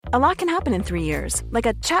A lot can happen in 3 years, like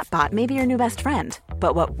a chatbot may be your new best friend.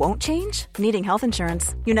 But what won't change? Needing health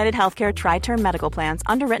insurance. United Healthcare Tri-Term Medical Plans,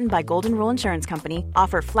 underwritten by Golden Rule Insurance Company,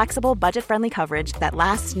 offer flexible, budget-friendly coverage that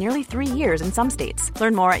lasts nearly 3 years in some states.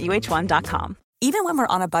 Learn more at uh1.com. Even when we're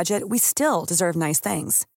on a budget, we still deserve nice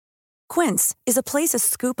things. Quince is a place to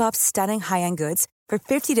scoop up stunning high-end goods for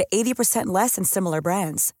 50 to 80% less than similar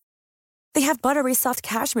brands. They have buttery soft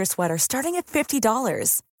cashmere sweaters starting at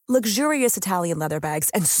 $50, luxurious Italian leather bags,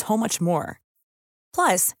 and so much more.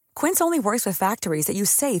 Plus, Quince only works with factories that use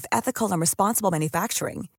safe, ethical, and responsible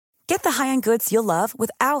manufacturing. Get the high-end goods you'll love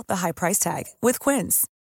without the high price tag with Quince.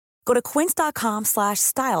 Go to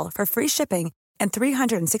quince.com/style for free shipping and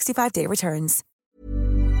 365-day returns.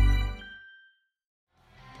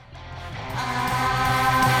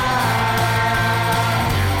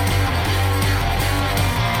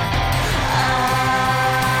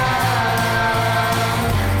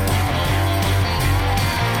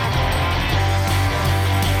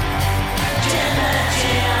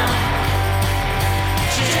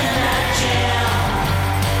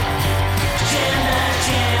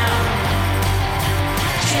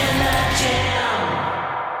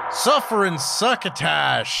 Suffering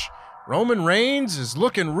succotash. Roman Reigns is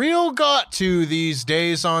looking real got to these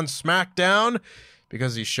days on SmackDown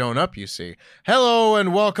because he's shown up, you see. Hello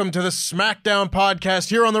and welcome to the SmackDown podcast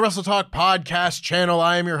here on the Wrestle Talk podcast channel.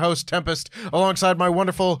 I am your host, Tempest, alongside my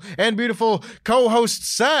wonderful and beautiful co-host,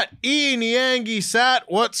 Sat. Niangi. Sat,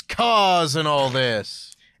 what's causing all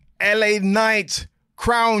this? LA Knight,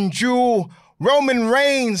 Crown Jewel, Roman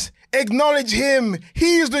Reigns. Acknowledge him.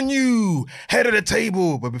 He's the new head of the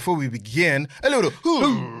table. But before we begin, a little...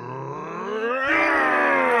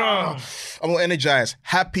 I'm more energized.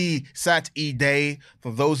 Happy Saturday Day.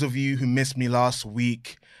 For those of you who missed me last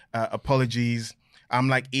week, apologies. I'm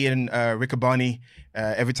like Ian Riccaboni.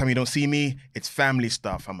 Every time you don't see me, it's family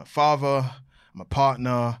stuff. I'm a father. I'm a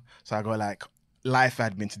partner. So I got like life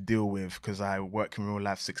admin to deal with because I work in real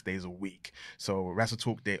life 6 days a week. So Wrestle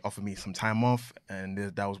Talk, they offered me some time off, and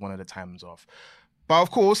that was one of the times off. But of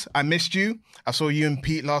course, I missed you. I saw you and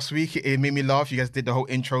Pete last week. It made me laugh. You guys did the whole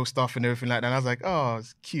intro stuff and everything like that. And I was like, oh,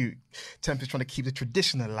 it's cute. Tempest trying to keep the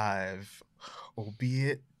tradition alive,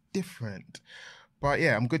 albeit different. But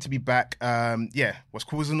yeah, I'm good to be back. What's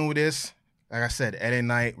causing all this? Like I said, LA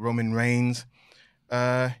Knight, Roman Reigns.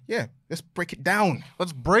 Let's break it down.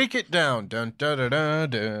 Let's break it down. Dun, da, da, da,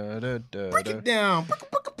 da, da, da, break it down.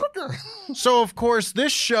 So, of course,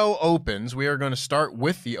 this show opens. We are going to start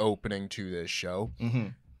with the opening to this show. Mm-hmm.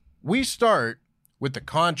 We start with the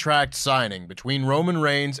contract signing between Roman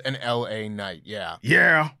Reigns and LA Knight.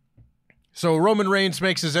 Yeah. So Roman Reigns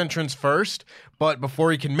makes his entrance first, but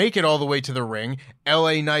before he can make it all the way to the ring,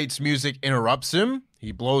 LA Knight's music interrupts him.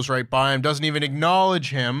 He blows right by him, doesn't even acknowledge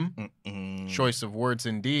him. Choice of words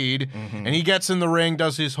indeed. And he gets in the ring,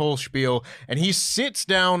 does his whole spiel, and he sits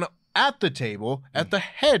down at the table, at the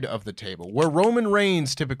head of the table, where Roman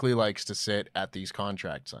Reigns typically likes to sit at these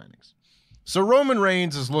contract signings. So Roman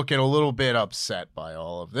Reigns is looking a little bit upset by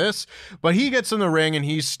all of this, but he gets in the ring and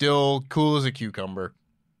he's still cool as a cucumber.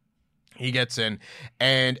 He gets in,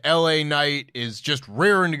 and LA Knight is just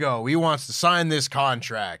rearing to go. He wants to sign this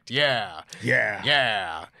contract. Yeah.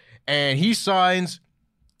 And he signs.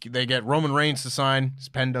 They get Roman Reigns to sign. His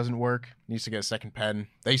pen doesn't work. Needs to get a second pen.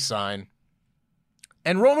 They sign.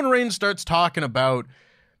 And Roman Reigns starts talking about,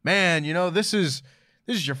 man, you know, this is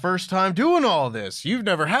your first time doing all this. You've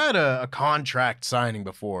never had a contract signing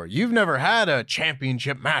before. You've never had a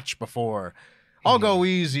championship match before. I'll go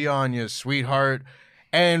easy on you, sweetheart.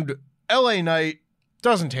 And LA Knight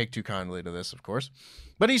doesn't take too kindly to this, of course.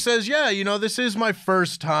 But he says, yeah, you know, this is my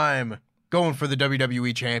first time going for the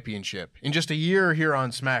WWE Championship. In just a year here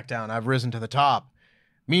on SmackDown, I've risen to the top.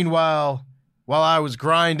 Meanwhile, while I was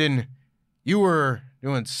grinding, you were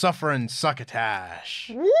doing suffering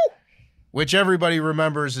succotash. Woo! Which everybody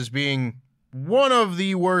remembers as being one of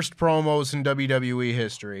the worst promos in WWE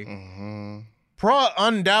history.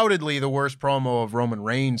 Undoubtedly the worst promo of Roman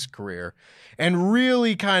Reigns' career. And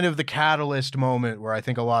really kind of the catalyst moment where I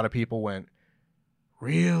think a lot of people went,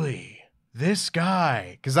 really? This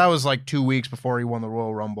guy? Because that was like 2 weeks before he won the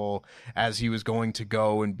Royal Rumble, as he was going to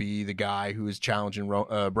go and be the guy who was challenging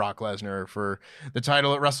Brock Lesnar for the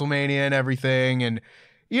title at WrestleMania and everything. And,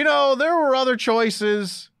 you know, there were other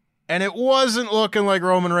choices, and it wasn't looking like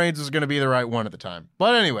Roman Reigns was going to be the right one at the time.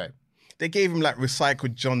 But anyway. They gave him like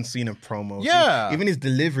recycled John Cena promos. Yeah. Even his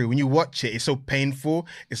delivery, when you watch it, it's so painful.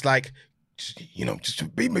 It's like, you know,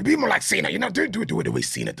 just be more like Cena. You know, do it the way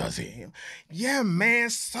Cena does it. You know? Yeah,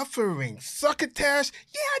 man, suffering, succotash.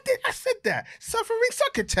 Yeah, I said that. Suffering,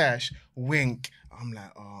 succotash. Wink. I'm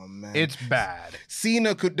like, oh man, it's bad.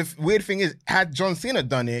 Cena could. The weird thing is, had John Cena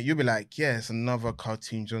done it, you'd be like, yeah, it's another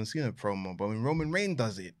cartoon John Cena promo. But when Roman Reigns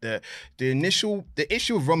does it, the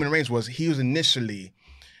issue of Roman Reigns was he was initially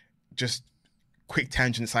just quick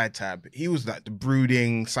tangent side tab. He was like the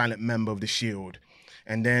brooding silent member of the Shield.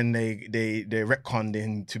 And then they retconned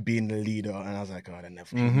him to being the leader, and I was like, oh, they're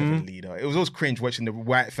never the leader. It was always cringe watching the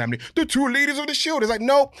Wyatt family, the two leaders of the Shield. It's like,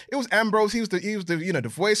 no, it was Ambrose. He was the the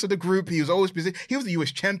voice of the group. He was always busy. He was the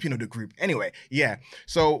US champion of the group. Anyway, yeah.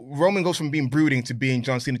 So Roman goes from being brooding to being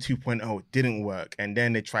John Cena 2.0. Didn't work, and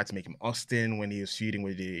then they tried to make him Austin when he was feuding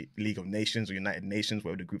with the League of Nations or United Nations,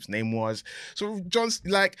 whatever the group's name was. So John's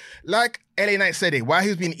like LA Knight said it. While he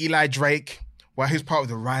was being Eli Drake, while he was part of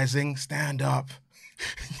the Rising, stand up.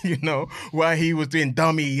 While he was doing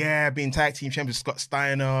dummy, being tag team champion Scott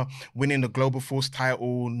Steiner, winning the Global Force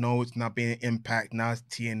title. No, it's not being Impact. Now it's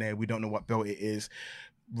TNA. We don't know what belt it is.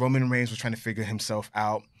 Roman Reigns was trying to figure himself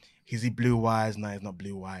out. Is he blue eyes? No, he's not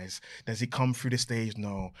blue eyes. Does he come through the stage?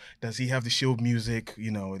 No. Does he have the Shield music?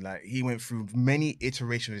 He went through many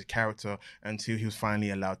iterations of his character until he was finally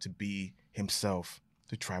allowed to be himself,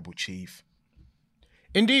 the tribal chief.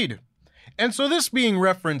 Indeed. And so this being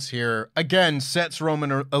referenced here, again, sets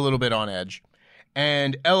Roman a little bit on edge.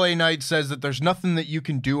 And LA Knight says that there's nothing that you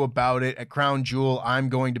can do about it. At Crown Jewel, I'm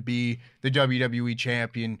going to be the WWE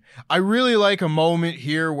champion. I really like a moment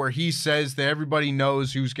here where he says that everybody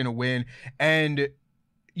knows who's going to win. And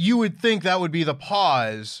you would think that would be the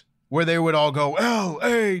pause where they would all go,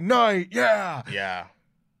 LA Knight, yeah. Yeah.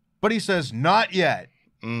 But he says, not yet.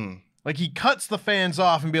 Like he cuts the fans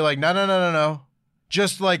off and be like, no.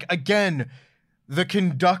 Just like, again, the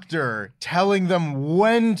conductor telling them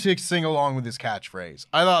when to sing along with his catchphrase.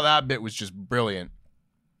 I thought that bit was just brilliant.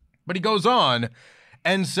 But he goes on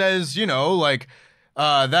and says,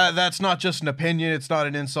 that's not just an opinion. It's not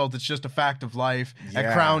an insult. It's just a fact of life. Yeah.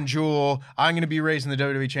 At Crown Jewel, I'm going to be raising the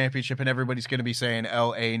WWE Championship, and everybody's going to be saying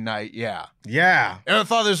LA Knight, yeah. Yeah. And I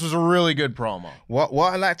thought this was a really good promo. What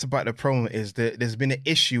I liked about the promo is that there's been an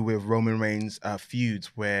issue with Roman Reigns'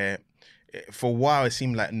 feuds where for a while, it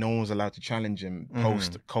seemed like no one was allowed to challenge him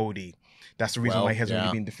post Cody. That's the reason why he hasn't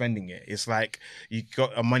really been defending it. It's like you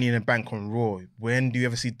got a Money in the Bank on Raw. When do you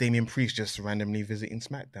ever see Damian Priest just randomly visiting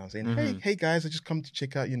SmackDown, saying, "Hey guys, I just come to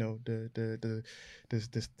check out, the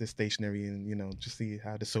stationery and just see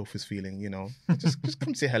how the sofa's feeling. Just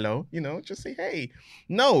come say hello. Just say hey."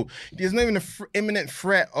 No, there's not even an imminent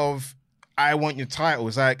threat of I want your title.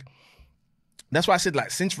 It's like. That's why I said,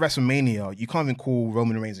 since WrestleMania, you can't even call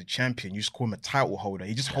Roman Reigns a champion. You just call him a title holder.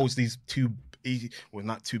 He just holds these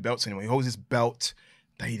not two belts anymore. He holds this belt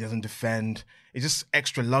that he doesn't defend. It's just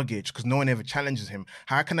extra luggage because no one ever challenges him.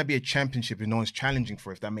 How can I be a championship if no one's challenging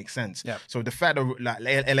for it, if that makes sense? Yeah. So the fact of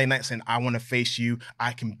LA Knight saying, I want to face you,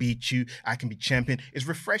 I can beat you, I can be champion, is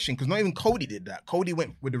refreshing because not even Cody did that. Cody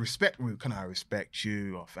went with the respect route. Can I respect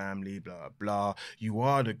you, our family, blah, blah. You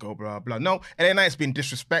are the go, blah, blah. No, LA Knight's been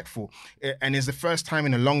disrespectful. And it's the first time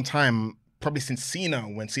in a long time, probably since Cena,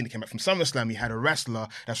 when Cena came back from SummerSlam, he had a wrestler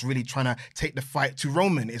that's really trying to take the fight to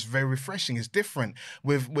Roman. It's very refreshing. It's different.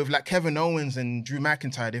 With like Kevin Owens and Drew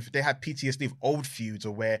McIntyre, if they had PTSD of old feuds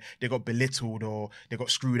or where they got belittled or they got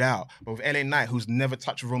screwed out. But with LA Knight, who's never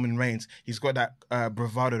touched Roman Reigns, he's got that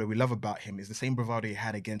bravado that we love about him. It's the same bravado he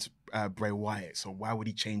had against Bray Wyatt. So why would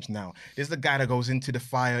he change now? This is the guy that goes into the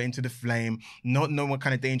fire, into the flame, not knowing what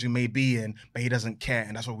kind of danger he may be in, but he doesn't care.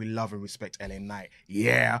 And that's what we love and respect LA Knight.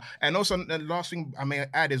 Yeah. And also, the last thing I may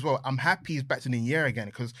add as well, I'm happy he's back to the year again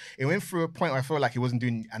because it went through a point where I felt like he wasn't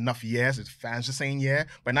doing enough years. His fans just saying yeah.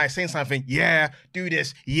 But now he's saying something, yeah, do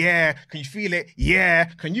this, yeah. Can you feel it? Yeah.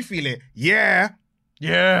 Can you feel it? Yeah.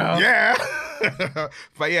 Yeah. Yeah.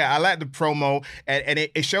 But yeah, I like the promo and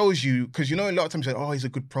it shows you, because a lot of times you say, oh, he's a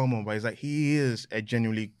good promo, but he's like, he is a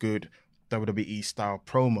genuinely good WWE style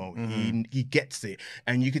promo. He gets it.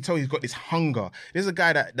 And you can tell he's got this hunger. There's a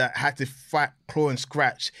guy that had to fight, claw and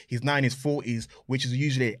scratch. He's now in his 40s, which is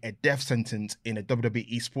usually a death sentence in a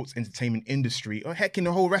WWE sports entertainment industry, or heck, in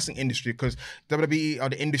the whole wrestling industry, because WWE are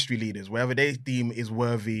the industry leaders. Wherever they deem is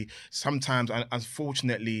worthy, sometimes,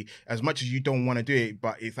 unfortunately, as much as you don't want to do it,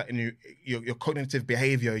 but it's like your cognitive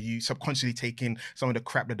behavior, you subconsciously take in some of the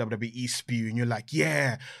crap that WWE spew, and you're like,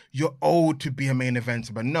 yeah, you're old to be a main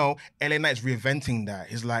eventer. But no, LA Knight's reinventing that.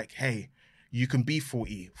 He's like, hey, you can be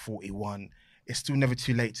 40, 41. It's still never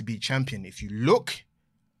too late to be champion. If you look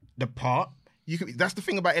the part, you can. That's the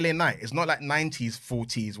thing about LA Knight. It's not like 90s,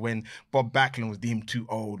 40s when Bob Backlund was deemed too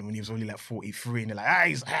old when he was only like 43 and they're like,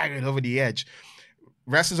 he's haggard over the edge.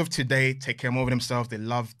 wrestlers of today take care more of themselves. They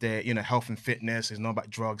love their, health and fitness. It's not about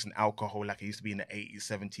drugs and alcohol like it used to be in the 80s,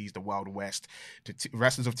 70s, the Wild West.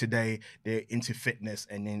 Wrestlers of today, they're into fitness,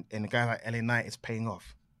 and a guy like LA Knight is paying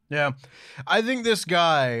off. Yeah. I think this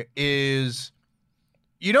guy is...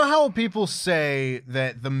 You know how people say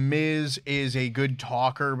that The Miz is a good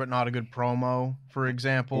talker but not a good promo, for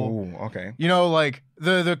example? Oh, okay. Like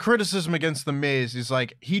the criticism against The Miz is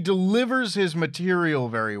like he delivers his material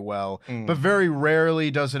very well, but very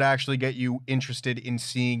rarely does it actually get you interested in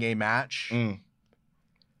seeing a match.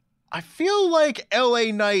 I feel like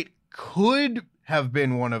LA Knight could have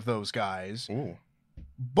been one of those guys,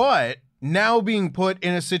 but now being put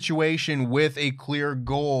in a situation with a clear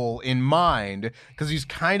goal in mind, because he's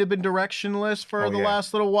kind of been directionless for the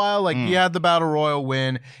last little while. Like, he had the Battle Royal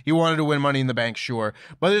win. He wanted to win Money in the Bank, sure.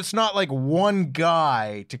 But it's not like one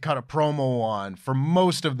guy to cut a promo on for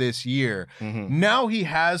most of this year. Now he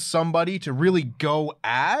has somebody to really go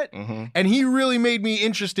at, and he really made me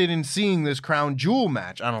interested in seeing this Crown Jewel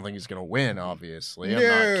match. I don't think he's going to win, obviously. I'm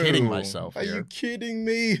not kidding myself here. Are you kidding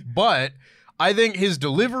me? But... I think his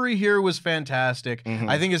delivery here was fantastic.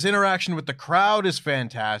 I think his interaction with the crowd is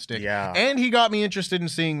fantastic. Yeah. And he got me interested in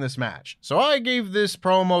seeing this match. So I gave this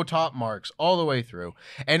promo top marks all the way through.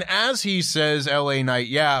 And as he says, LA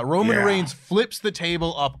Knight, Roman Reigns flips the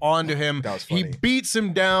table up onto him. That was funny. He beats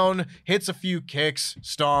him down, hits a few kicks,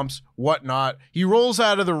 stomps, whatnot. He rolls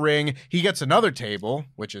out of the ring. He gets another table,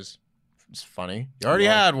 which is... It's funny. He already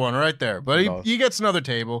had one right there, but he gets another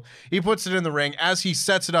table. He puts it in the ring. As he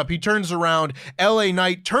sets it up, he turns around. LA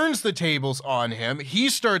Knight turns the tables on him. He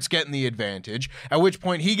starts getting the advantage, at which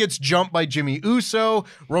point he gets jumped by Jimmy Uso.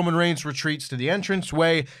 Roman Reigns retreats to the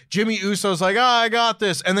entranceway. Jimmy Uso's like, I got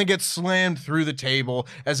this, and then gets slammed through the table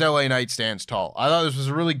as LA Knight stands tall. I thought this was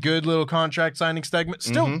a really good little contract signing segment.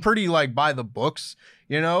 Still pretty, by the books,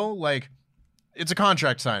 it's a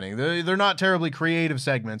contract signing. They're not terribly creative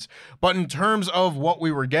segments. But in terms of what we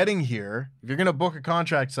were getting here, if you're going to book a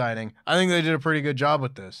contract signing, I think they did a pretty good job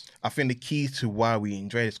with this. I think the key to why we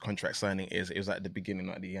enjoy this contract signing is it was at the beginning,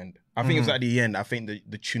 not at the end. I think it was at the end. I think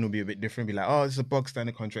the tune will be a bit different. Be like, oh, this is a box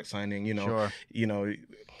standard contract signing. Sure.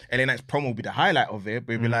 LA Knight's promo will be the highlight of it,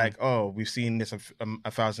 but it'll be like, oh, we've seen this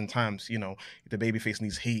a thousand times. The babyface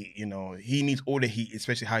needs heat. He needs all the heat,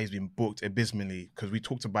 especially how he's been booked abysmally. Because we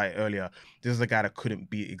talked about it earlier. This is a guy that couldn't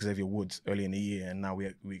beat Xavier Woods early in the year, and now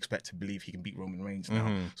we expect to believe he can beat Roman Reigns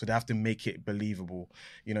now. So they have to make it believable.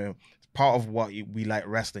 Part of what we like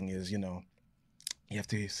wrestling is, you have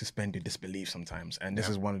to suspend your disbelief sometimes, and this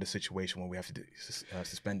is one of the situations where we have to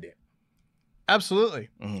suspend it. Absolutely.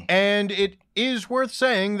 And it is worth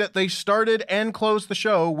saying that they started and closed the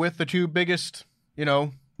show with the two biggest,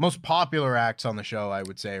 most popular acts on the show, I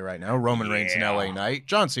would say right now, Roman Reigns and LA Knight.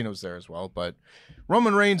 John Cena was there as well, but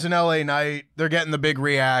Roman Reigns and LA Knight, they're getting the big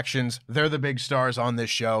reactions. They're the big stars on this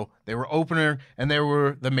show. They were opener and they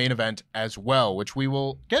were the main event as well, which we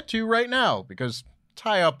will get to right now because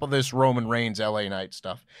tie up with this Roman Reigns LA Knight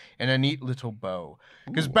stuff in a neat little bow.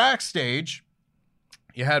 Because backstage,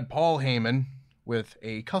 you had Paul Heyman with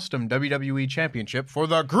a custom WWE championship for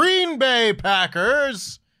the Green Bay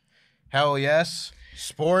Packers. Hell yes.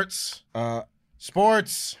 Sports ball.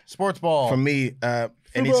 For me,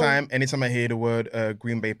 anytime I hear the word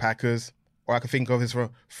Green Bay Packers, all I can think of is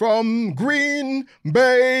from Green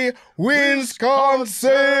Bay, Wisconsin,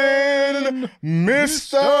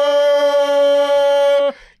 Mr.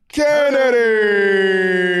 Kennedy.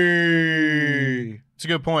 It's a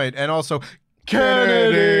good point. And also,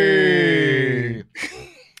 Kennedy.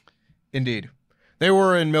 Indeed. They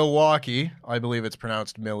were in Milwaukee. I believe it's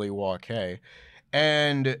pronounced Milwaukee.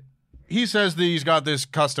 And he says that he's got this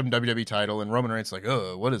custom WWE title, and Roman Reigns is like,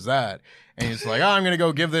 oh, what is that? And he's like, I'm going to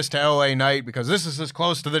go give this to LA Knight because this is as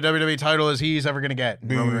close to the WWE title as he's ever going to get.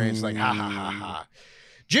 And Roman Reigns is like, ha, ha, ha, ha.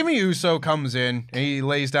 Jimmy Uso comes in, and he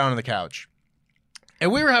lays down on the couch.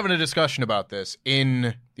 And we were having a discussion about this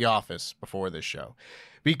in the office before this show.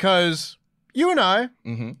 Because you and I,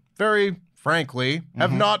 very frankly,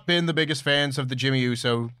 have not been the biggest fans of the Jimmy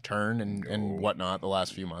Uso turn and whatnot the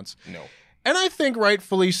last few months. No. And I think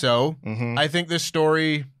rightfully so. I think this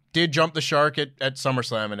story did jump the shark at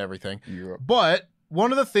SummerSlam and everything. Yeah. But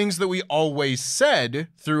one of the things that we always said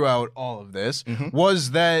throughout all of this was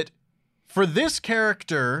that for this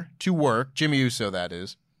character to work, Jimmy Uso that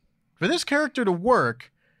is, for this character to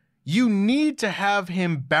work, you need to have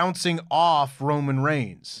him bouncing off Roman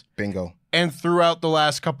Reigns. Bingo. And throughout the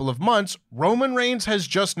last couple of months, Roman Reigns has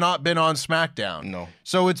just not been on SmackDown. No.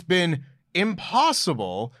 So it's been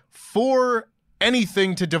impossible for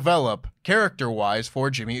anything to develop character-wise for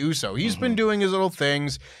Jimmy Uso. He's been doing his little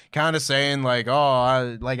things, kind of saying like,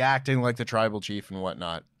 acting like the tribal chief and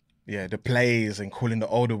whatnot. Yeah, the plays and calling the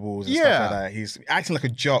audibles and stuff like that. He's acting like a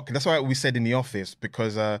jock. That's why we said in the office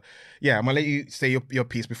because, I'm going to let you say your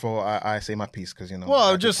piece before I say my piece because,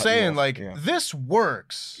 Well, I'm just saying, this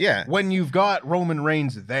works when you've got Roman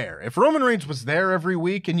Reigns there. If Roman Reigns was there every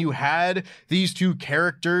week and you had these two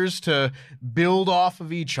characters to build off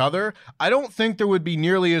of each other, I don't think there would be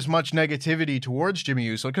nearly as much negativity towards Jimmy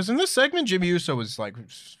Uso because in this segment, Jimmy Uso was like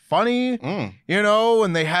funny,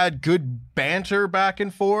 and they had good banter back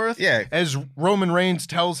and forth. Yeah. As Roman Reigns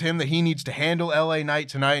tells him that he needs to handle LA Knight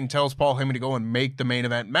tonight and tells Paul Heyman to go and make the main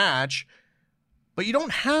event match. But you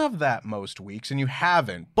don't have that most weeks, and you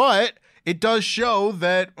haven't. But it does show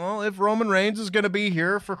that, well, if Roman Reigns is going to be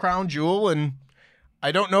here for Crown Jewel, and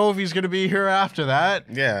I don't know if he's going to be here after that.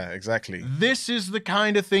 Yeah, exactly. This is the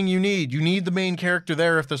kind of thing you need. You need the main character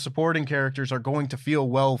there if the supporting characters are going to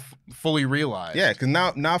feel fully realized. Yeah, because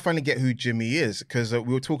now I finally get who Jimmy is, because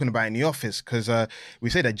we were talking about it in the office, because we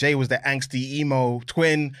said that Jay was the angsty emo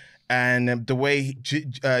twin, and the way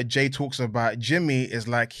Jay talks about Jimmy is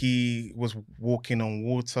like he was walking on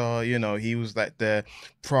water, he was like the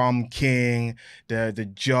prom king, the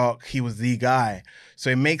jock, he was the guy. So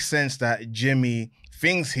it makes sense that Jimmy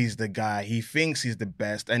thinks he's the guy, he thinks he's the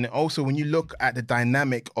best. And also when you look at the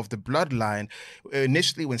dynamic of the bloodline,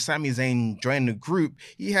 initially when Sami Zayn joined the group,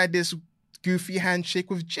 he had this goofy handshake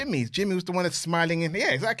with Jimmy. Jimmy was the one that's smiling, and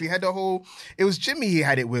exactly, it was Jimmy he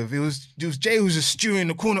had it with. It was Jay who was just stewing in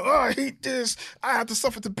the corner. Oh, I hate this. I have to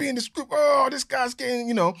suffer to be in this group. Oh, this guy's getting,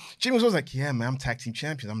 Jimmy was always like, yeah, man, I'm tag team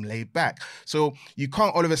champion. I'm laid back. So you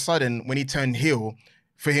can't all of a sudden, when he turned heel,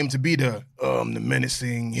 for him to be the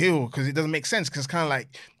menacing heel, because it doesn't make sense, because it's kind of like,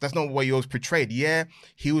 that's not what he always portrayed. Yeah,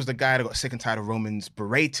 he was the guy that got sick and tired of Roman's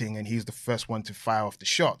berating, and he's the first one to fire off the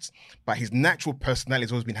shots. But his natural personality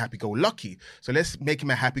has always been happy-go-lucky. So let's make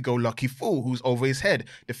him a happy-go-lucky fool who's over his head.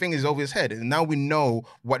 The thing is over his head. And now we know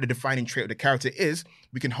what the defining trait of the character is.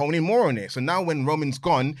 We can hone in more on it. So now when Roman's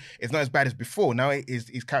gone, it's not as bad as before. Now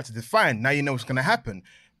his character defined. Now you know what's going to happen.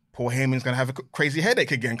 Paul Heyman's going to have a crazy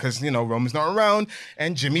headache again because, Roman's not around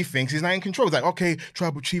and Jimmy thinks he's not in control. He's like, okay,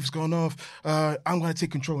 Tribal Chief's gone off. I'm going to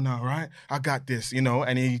take control now, right? I got this,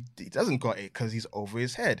 and he doesn't got it because he's over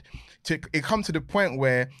his head. It come to the point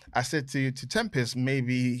where I said to Tempest,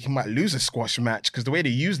 maybe he might lose a squash match because the way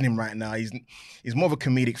they're using him right now, he's more of a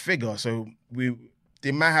comedic figure. So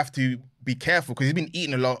they might have to be careful because he's been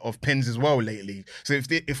eating a lot of pins as well lately. So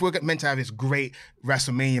if we're meant to have this great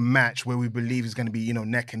WrestleMania match where we believe it's going to be,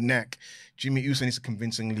 neck and neck, Jimmy Uso needs to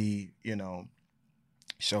convincingly,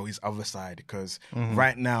 show his other side because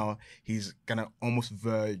right now he's going to almost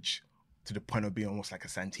verge to the point of being almost like a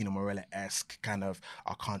Santino Marella-esque kind of,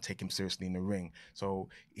 I can't take him seriously in the ring. So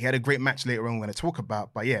he had a great match later on we're going to talk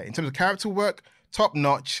about. But yeah, in terms of character work, top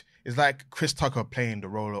notch. It's like Chris Tucker playing the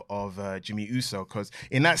role of Jimmy Uso, because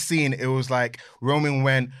in that scene, it was like Roman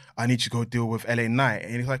went, I need you to go deal with LA Knight.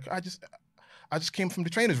 And he's like, I just came from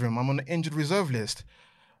the trainer's room. I'm on the injured reserve list.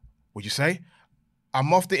 What'd you say?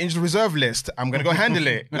 I'm off the injured reserve list. I'm going to go handle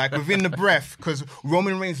it, like within the breath, because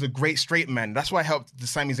Roman Reigns is a great straight man. That's why it helped the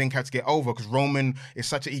Sami Zayn character get over, because Roman is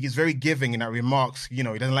he's very giving in that remarks. He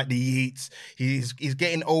doesn't like the yeets. He's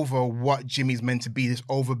getting over what Jimmy's meant to be, this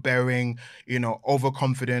overbearing,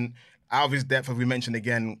 overconfident, out of his depth, as we mentioned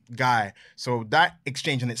again, guy. So that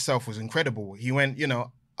exchange in itself was incredible. He went,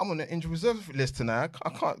 I'm on the injured reserve list tonight.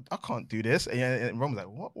 I can't do this. And Roman's like,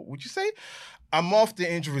 what would you say? I'm off the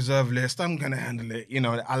injured reserve list. I'm going to handle it.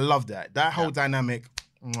 I love that. That whole dynamic.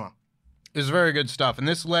 Mwah. Is very good stuff. And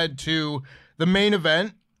this led to the main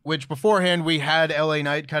event, which beforehand we had LA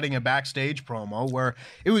Knight cutting a backstage promo where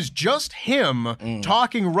it was just him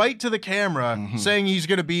talking right to the camera saying he's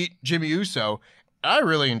going to beat Jimmy Uso. I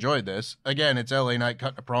really enjoyed this. Again, it's LA Knight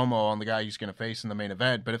cutting a promo on the guy he's going to face in the main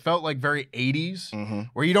event, but it felt like very 80s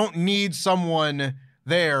where you don't need someone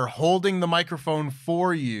there holding the microphone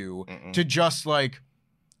for you to just like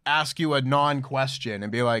ask you a non-question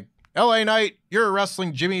and be like, LA Knight, you're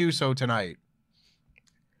wrestling Jimmy Uso tonight.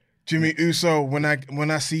 Jimmy Uso, when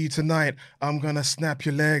I see you tonight, I'm going to snap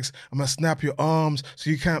your legs. I'm going to snap your arms so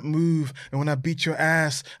you can't move. And when I beat your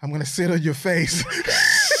ass, I'm going to sit on your face.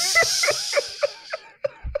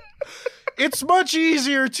 It's much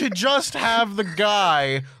easier to just have the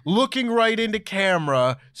guy looking right into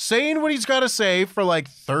camera, saying what he's got to say for like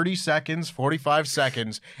 30 seconds, 45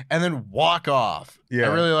 seconds, and then walk off. Yeah.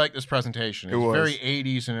 I really like this presentation. It was very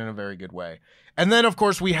 80s and in a very good way. And then, of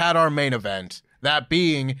course, we had our main event, that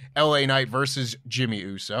being LA Knight versus Jimmy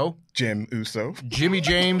Uso. Jim Uso. Jimmy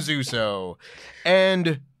James Uso.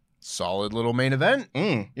 And solid little main event.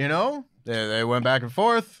 You know, they went back and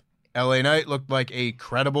forth. LA Knight looked like a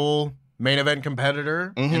credible main event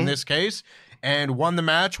competitor in this case, and won the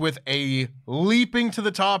match with a leaping to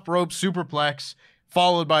the top rope superplex,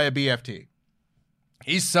 followed by a BFT.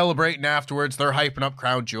 He's celebrating afterwards. They're hyping up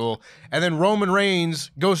Crown Jewel. And then Roman Reigns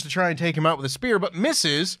goes to try and take him out with a spear, but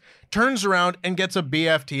misses, turns around, and gets a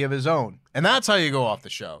BFT of his own. And that's how you go off the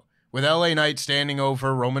show, with LA Knight standing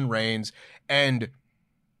over Roman Reigns. And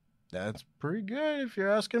that's pretty good if you're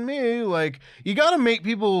asking me. Like, you got to make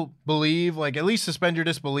people believe, like, at least suspend your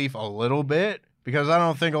disbelief a little bit, because I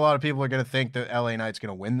don't think a lot of people are going to think that LA Knight's going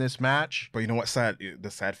to win this match. But you know what sad? The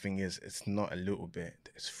sad thing is, it's not a little bit.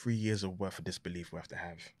 It's 3 years of worth of disbelief we have to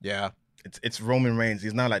have. Yeah. It's Roman Reigns.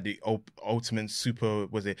 He's now like the ultimate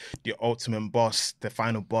the ultimate boss, the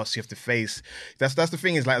final boss you have to face. That's the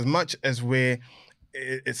thing is, like, as much as if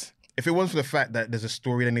it wasn't for the fact that there's a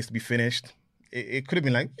story that needs to be finished, it could have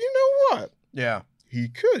been like, you know what? Yeah. He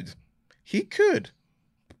could,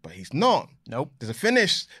 but he's not. Nope. There's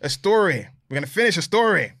a story. We're going to finish a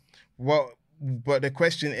story. Well, but the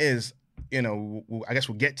question is, you know, I guess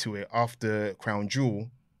we'll get to it after Crown Jewel.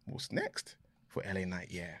 What's next for LA Knight?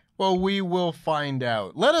 Yeah. Well, we will find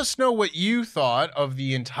out. Let us know what you thought of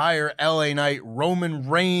the entire LA Knight Roman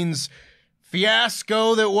Reigns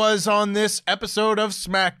fiasco that was on this episode of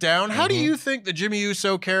SmackDown. How do you think the Jimmy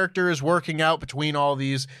Uso character is working out between all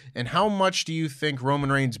these, and how much do you think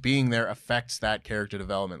Roman Reigns being there affects that character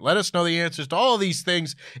development? Let us know the answers to all of these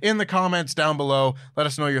things in the comments down below. Let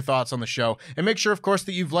us know your thoughts on the show, and make sure, of course,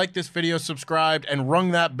 that you've liked this video, subscribed, and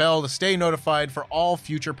rung that bell to stay notified for all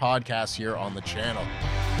future podcasts here on the channel.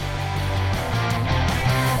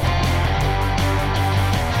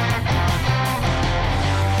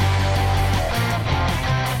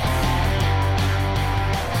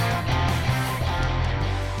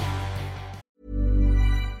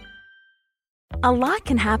 A lot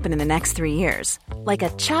can happen in the next 3 years. Like a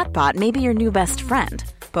chatbot may be your new best friend.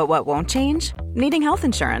 But what won't change? Needing health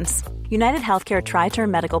insurance. United Healthcare Tri-Term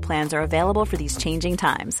Medical Plans are available for these changing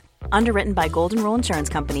times. Underwritten by Golden Rule Insurance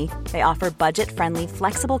Company, they offer budget-friendly,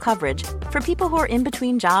 flexible coverage for people who are in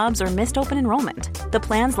between jobs or missed open enrollment. The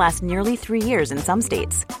plans last nearly 3 years in some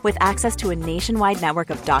states, with access to a nationwide network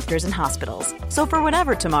of doctors and hospitals. So for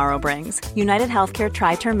whatever tomorrow brings, United Healthcare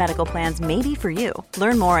Tri-Term Medical Plans may be for you.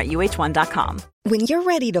 Learn more at uh1.com. When you're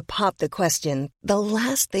ready to pop the question, the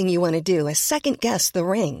last thing you want to do is second-guess the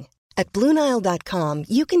ring. At BlueNile.com,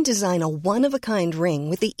 you can design a one-of-a-kind ring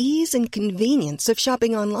with the ease and convenience of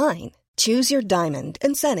shopping online. Choose your diamond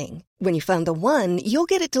and setting. When you find the one, you'll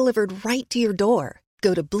get it delivered right to your door.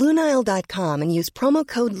 Go to BlueNile.com and use promo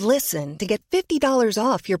code LISTEN to get $50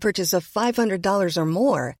 off your purchase of $500 or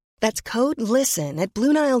more. That's code LISTEN at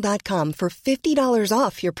BlueNile.com for $50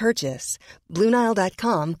 off your purchase.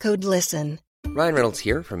 BlueNile.com, code LISTEN. Ryan Reynolds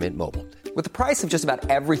here from Mint Mobile. With the price of just about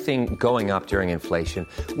everything going up during inflation,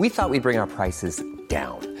 we thought we'd bring our prices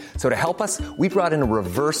down. So to help us, we brought in a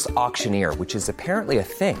reverse auctioneer, which is apparently a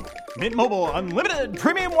thing. Mint Mobile Unlimited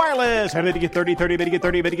Premium Wireless. How to get 30, 30, bit to get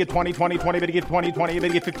 30, bit to get 20, 20, 20, bit to get 20, 20, bit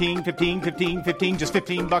to get 15, 15, 15, 15, just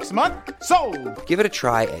 $15 a month? Sold! Give it a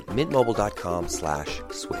try at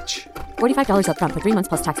mintmobile.com/switch. $45 up front for 3 months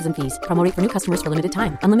plus taxes and fees. Promo rate for new customers for limited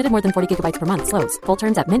time. Unlimited more than 40 gigabytes per month. Slows full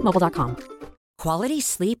terms at mintmobile.com. Quality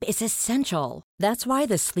sleep is essential. That's why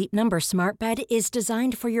the Sleep Number Smart Bed is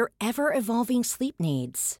designed for your ever-evolving sleep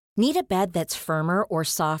needs. Need a bed that's firmer or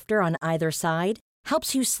softer on either side?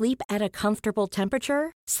 Helps you sleep at a comfortable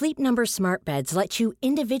temperature? Sleep Number Smart Beds let you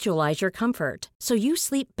individualize your comfort, so you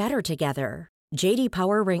sleep better together. J.D.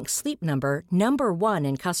 Power ranks Sleep Number number 1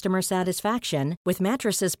 in customer satisfaction with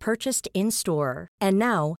mattresses purchased in-store. And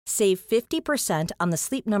now, save 50% on the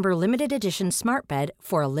Sleep Number Limited Edition Smart Bed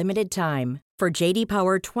for a limited time. For J.D.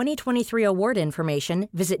 Power 2023 award information,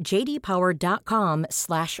 visit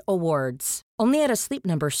jdpower.com/awards. Only at a Sleep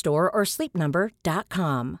Number store or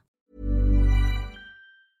sleepnumber.com.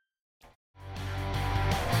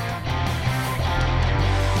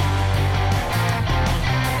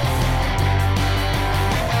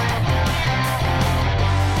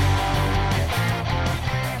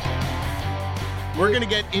 We're going to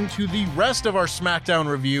get into the rest of our SmackDown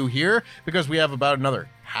review here because we have about another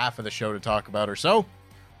half of the show to talk about or so.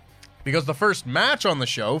 Because the first match on the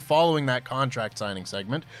show, following that contract signing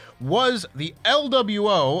segment, was the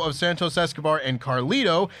LWO of Santos Escobar and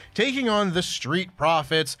Carlito taking on the Street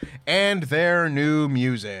Profits and their new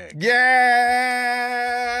music. Yes!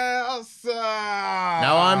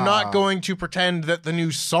 Now, I'm not going to pretend that the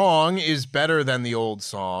new song is better than the old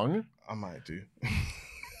song. I might do.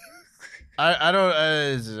 I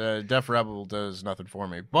don't. Def Rebel does nothing for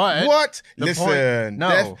me. But what? Listen,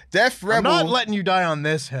 no, Def Rebel. I'm not letting you die on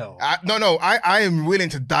this hill. No. I am willing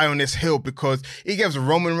to die on this hill because he gives the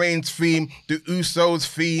Roman Reigns theme, the Usos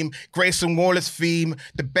theme, Grayson Waller's theme,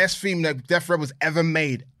 the best theme that Def Rebel's ever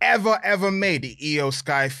made, ever made. The EO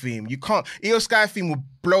Sky theme. You can't. EO Sky theme will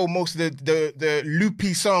blow most of the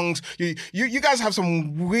loopy songs. You guys have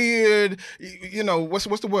some weird, what's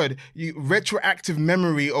the word? Retroactive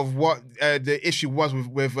memory of what the issue was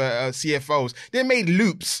with CFOs. They made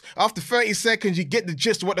loops. After 30 seconds, you get the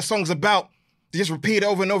gist of what the song's about. They just repeat it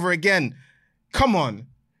over and over again. Come on.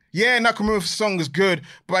 Yeah, Nakamura's song is good,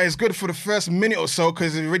 but it's good for the first minute or so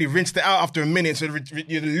because it already rinsed it out after a minute, so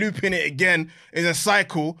you're looping it again in a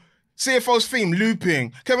cycle. CFO's theme,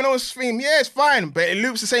 looping. Kevin Owens' theme, yeah, it's fine, but it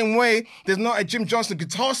loops the same way. There's not a Jim Johnston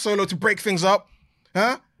guitar solo to break things up.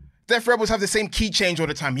 Huh? Def Rebels have the same key change all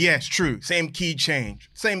the time. Yeah, it's true. Same key change.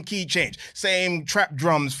 Same trap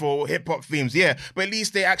drums for hip-hop themes. Yeah, but at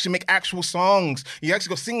least they actually make actual songs. You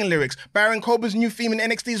actually got singing lyrics. Baron Corbin's new theme in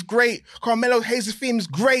NXT is great. Carmelo Hayes' theme is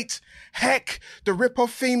great. Heck, the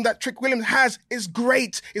rip-off theme that Trick Williams has is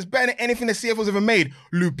great. It's better than anything the CFO's ever made.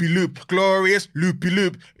 Loopy loop, glorious, loopy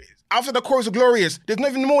loop. After the chorus of Glorious, there's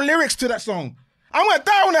not even more lyrics to that song. I'm gonna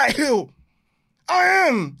die on that hill. I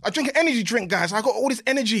am. I drink an energy drink, guys. I got all this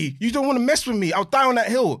energy. You don't want to mess with me. I'll die on that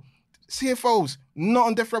hill. CFOs, not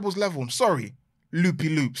on Def Rebels level. I'm sorry. Loopy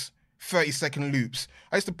loops. 30-second loops.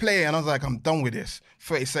 I used to play it and I was like, I'm done with this.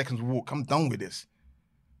 30 seconds walk. I'm done with this.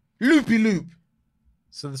 Loopy loop.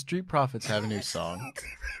 So the Street Profits have a new song.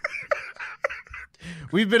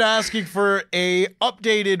 We've been asking for a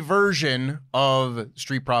updated version of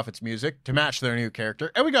Street Profits music to match their new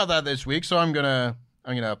character, and we got that this week, so I'm gonna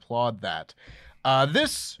applaud that.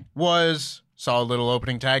 This was a solid little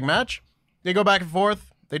opening tag match. They go back and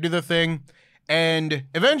forth, they do their thing, and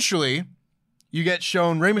eventually you get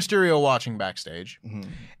shown Rey Mysterio watching backstage,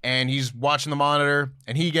 and he's watching the monitor,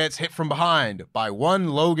 and he gets hit from behind by one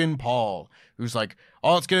Logan Paul, who's like,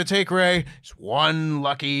 all it's gonna take, Rey, is one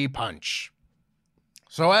lucky punch.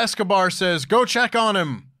 So Escobar says, go check on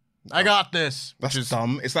him. I got this. That's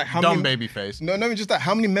dumb. It's like how dumb many... baby face. No, not even just that.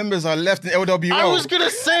 How many members are left in LWO? I was going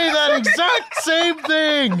to say that exact same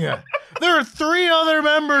thing. There are 3 other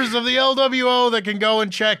members of the LWO that can go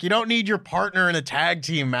and check. You don't need your partner in a tag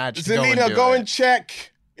team match to Zelina, go and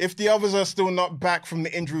check if the others are still not back from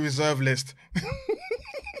the injury reserve list.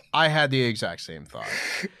 I had the exact same thought.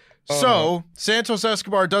 So, Santos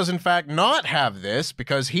Escobar does in fact not have this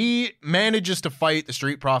because he manages to fight the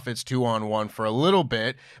Street Profits 2-on-1 for a little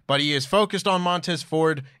bit, but he is focused on Montez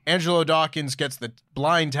Ford. Angelo Dawkins gets the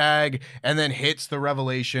blind tag and then hits the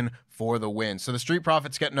Revelation for the win. So the Street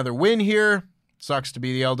Profits get another win here. Sucks to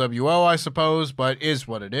be the LWO, I suppose, but is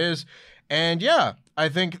what it is. And yeah, I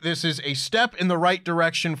think this is a step in the right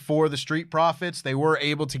direction for the Street Profits. They were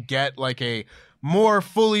able to get like a more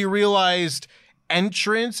fully realized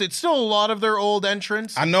entrance. It's still a lot of their old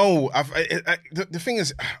entrance. I know. The thing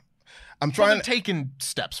is, I'm trying. But they're taking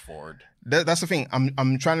steps forward. That's the thing.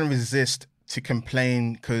 I'm trying to resist to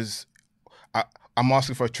complain because I'm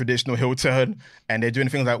asking for a traditional heel turn, and they're doing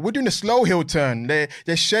things like we're doing a slow heel turn. They're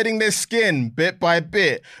shedding their skin bit by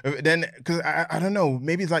bit. Then, because I don't know,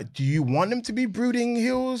 maybe it's like, do you want them to be brooding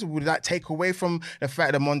heels? Would that take away from the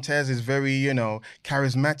fact that Montez is very,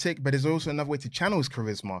 charismatic? But there's also another way to channel his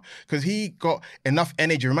charisma because he got enough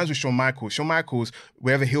energy. It reminds me of Shawn Michaels. Shawn Michaels,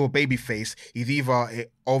 wherever heel baby face, he's either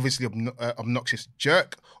obviously obnoxious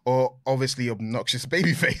jerk or obviously obnoxious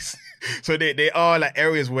babyface. So they are like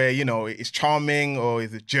areas where, it's charming or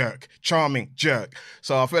it's a jerk. Charming, jerk.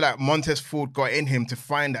 So I feel like Montez Ford got in him to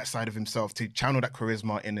find that side of himself, to channel that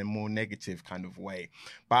charisma in a more negative kind of way.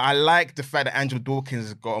 But I like the fact that Angelo Dawkins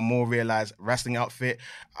has got a more realized wrestling outfit.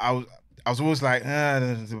 I was always like,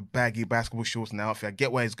 the baggy basketball shorts and outfit. I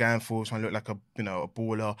get what he's going for, trying to look like a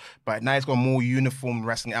baller. But now he's got a more uniform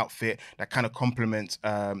wrestling outfit that kind of complements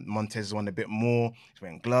Montez's one a bit more. He's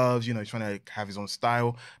wearing gloves, he's trying to have his own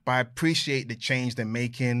style. But I appreciate the change they're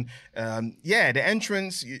making. The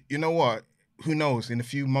entrance, you know what? Who knows? In a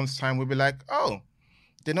few months' time, we'll be like, oh,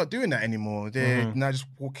 they're not doing that anymore. They're now just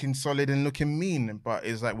walking solid and looking mean. But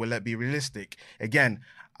it's like, well, let's be realistic. Again,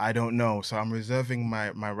 I don't know. So I'm reserving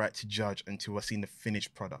my right to judge until I've seen the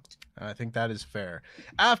finished product. I think that is fair.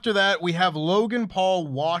 After that, we have Logan Paul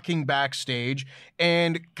walking backstage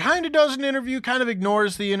and kind of does an interview, kind of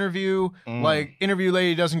ignores the interview. Like, interview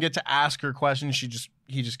lady doesn't get to ask her questions.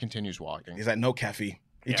 He just continues walking. He's like, no, Kathy.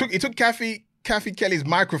 He took Kathy Kelly's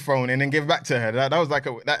microphone and then gave it back to her. That was like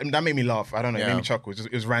that made me laugh. I don't know. It made me chuckle.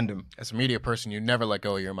 It was random. As a media person, you never let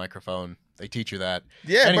go of your microphone. They teach you that.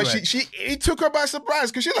 Yeah, anyway. but he took her by surprise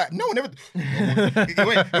because she's like, no, never.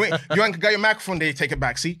 Wait, you ain't got your microphone, they take it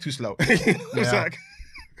back. See, too slow. Like...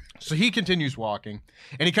 So he continues walking,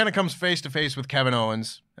 and he kind of comes face to face with Kevin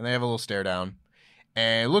Owens, and they have a little stare down.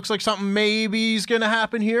 And it looks like something maybe is going to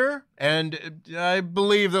happen here. And I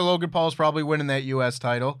believe that Logan Paul's probably winning that U.S.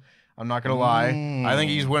 title. I'm not going to lie. I think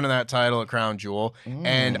he's winning that title at Crown Jewel.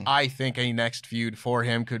 And I think a next feud for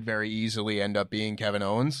him could very easily end up being Kevin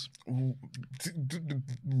Owens. The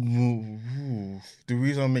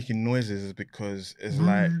reason I'm making noises is because it's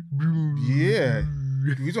like, yeah.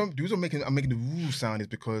 The reason I'm making the woo sound is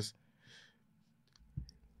because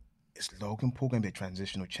is Logan Paul going to be a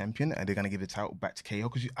transitional champion and they're going to give the title back to KO?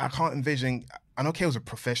 Because I can't envision, I know KO's a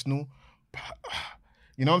professional, but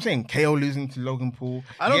you know what I'm saying? KO losing to Logan Paul.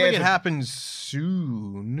 I don't think it happens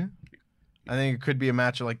soon. I think it could be a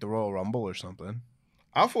match of like the Royal Rumble or something.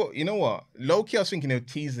 I thought, you know what? Low-key, I was thinking of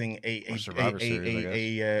teasing a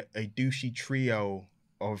douchey trio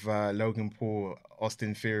of Logan Paul,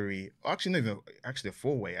 Austin Theory. Actually, no, actually a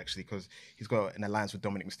four-way, actually, because he's got an alliance with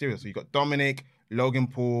Dominic Mysterio. So you got Dominic, Logan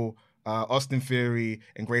Paul, Austin Theory,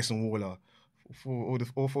 and Grayson Waller.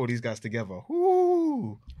 All four of these guys together.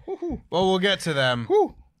 Woo. Well, we'll get to them.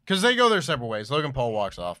 Because they go their separate ways. Logan Paul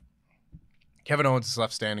walks off. Kevin Owens is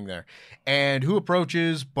left standing there. And who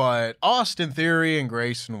approaches but Austin Theory and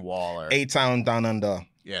Grayson Waller. A-Town Down Under.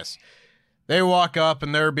 Yes. They walk up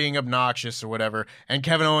and they're being obnoxious or whatever. And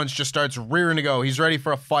Kevin Owens just starts rearing to go. He's ready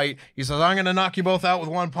for a fight. He says, I'm going to knock you both out with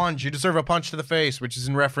one punch. You deserve a punch to the face, which is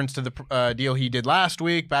in reference to the deal he did last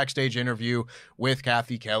week, backstage interview with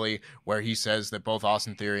Kathy Kelly, where he says that both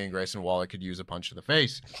Austin Theory and Grayson Waller could use a punch to the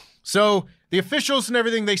face. So the officials and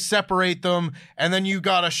everything, they separate them. And then you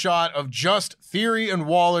got a shot of just Theory and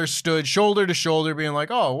Waller stood shoulder to shoulder being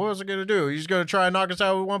like, oh, what was it going to do? He's going to try and knock us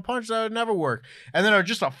out with one punch? That would never work. And then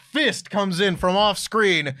just a fist comes in from off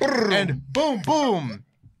screen and boom, boom,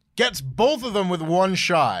 gets both of them with one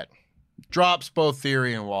shot. Drops both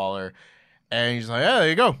Theory and Waller. And he's like, yeah, there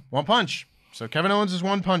you go. One punch. So Kevin Owens is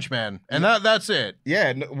one punch man, and that's it.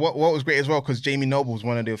 Yeah, what was great as well, because Jamie Noble was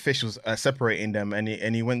one of the officials separating them, and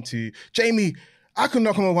he went to Jamie, I could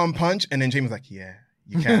knock him with one punch, and then Jamie was like, yeah,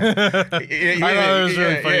 you can. I know, it was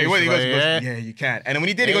really funny. He goes, yeah, you can. And then when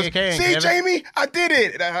he did, he goes, see, Jamie, I did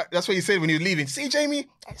it. That's what he said when he was leaving. See, Jamie,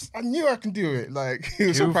 I knew I can do it. Like, he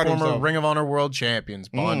was so proud of himself. Former Ring of Honor world champions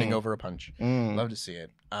bonding over a punch. Love to see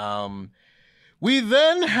it. We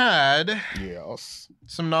then had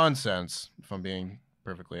some nonsense, if I'm being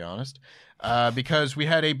perfectly honest, because we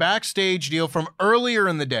had a backstage deal from earlier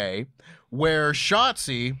in the day where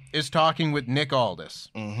Shotzi is talking with Nick Aldis.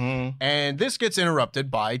 And this gets interrupted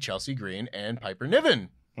by Chelsea Green and Piper Niven.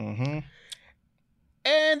 And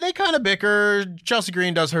they kind of bicker. Chelsea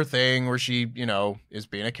Green does her thing where she, is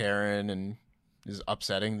being a Karen and is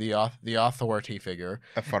upsetting the authority figure.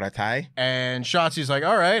 Authority. And Shotzi's like,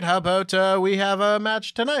 all right, how about we have a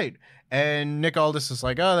match tonight? And Nick Aldis is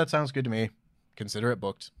like, oh, that sounds good to me. Consider it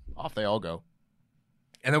booked. Off they all go.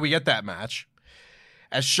 And then we get that match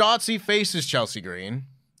as Shotzi faces Chelsea Green.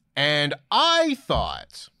 And I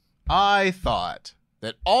thought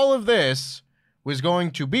that all of this was going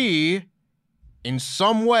to be in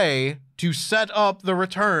some way to set up the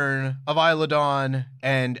return of Isla Dawn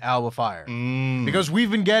and Alba Fire. Because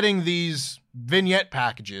we've been getting these vignette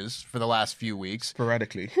packages for the last few weeks.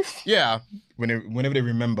 Sporadically. Yeah. Whenever they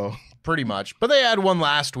remember. Pretty much. But they had one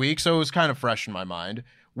last week, so it was kind of fresh in my mind,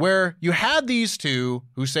 where you had these two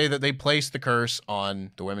who say that they placed the curse on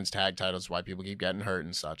the women's tag titles, why people keep getting hurt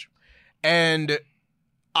and such. And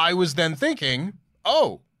I was then thinking,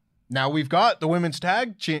 oh, now we've got the women's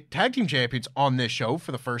tag team champions on this show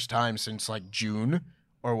for the first time since like June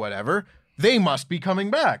or whatever. They must be coming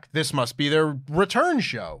back. This must be their return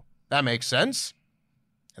show. That makes sense.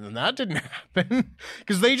 And then that didn't happen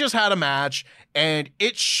because they just had a match and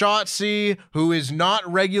it's Shotzi, who is not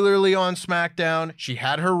regularly on SmackDown. She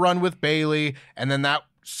had her run with Bayley and then that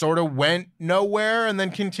sort of went nowhere and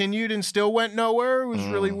then continued and still went nowhere. It was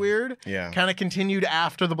really weird. Yeah. Kind of continued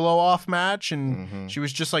after the blow-off match and she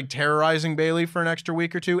was just like terrorizing Bayley for an extra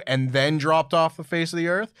week or two and then dropped off the face of the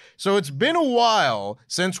earth. So it's been a while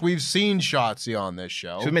since we've seen Shotzi on this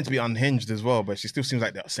show. She was meant to be unhinged as well, but she still seems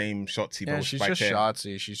like that same Shotzi. Yeah, she's just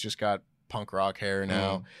Shotzi. She's just got punk rock hair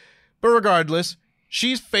now. But regardless,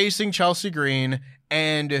 she's facing Chelsea Green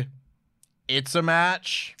and it's a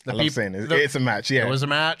match. It's a match, yeah. It was a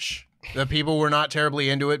match. The people were not terribly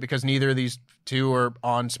into it because neither of these two are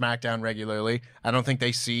on SmackDown regularly. I don't think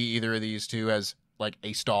they see either of these two as like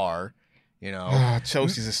a star,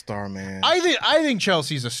 Chelsea's a star, man. I think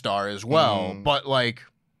Chelsea's a star as well, but like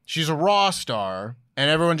she's a Raw star And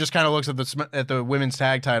everyone just kind of looks at the women's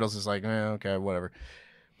tag titles as like, okay, whatever.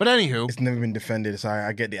 But anywho. It's never been defended, so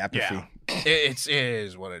I get the apathy. Yeah, it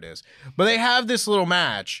is what it is. But they have this little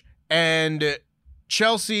match, and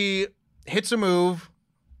Chelsea hits a move,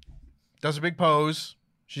 does a big pose.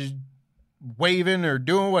 She's waving or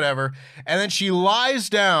doing whatever. And then she lies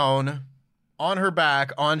down on her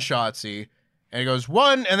back on Shotzi. And he goes,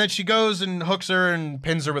 1. And then she goes and hooks her and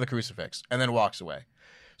pins her with a crucifix. And then walks away.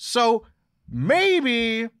 So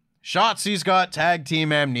maybe Shotzi's got tag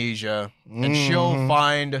team amnesia. And she'll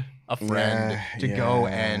find a friend to go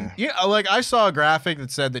and... Yeah, like I saw a graphic that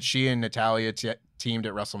said that she and Natalya teamed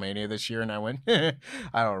at WrestleMania this year. And I went, I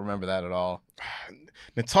don't remember that at all.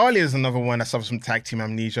 Natalya is another one that suffers from tag team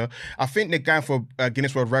amnesia. I think they're going for a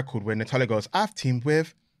Guinness World Record where Natalya goes, I've teamed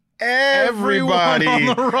with everybody on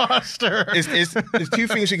the roster. It's 2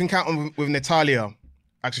 things you can count on with Natalya.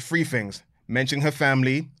 Actually, 3 things. Mentioning her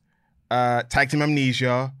family, tag team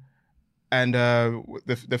amnesia, and I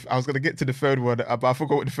was going to get to the third one, but I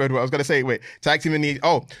forgot what the third one. I was going to say, wait, tag team amnesia.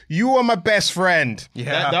 Oh, you are my best friend.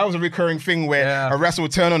 Yeah. That was a recurring thing where a wrestler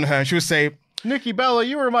would turn on her and she would say, Nikki Bella,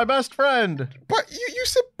 you were my best friend. But you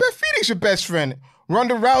said Beth Phoenix your best friend.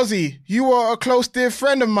 Ronda Rousey, you are a close dear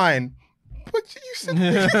friend of mine. But you said...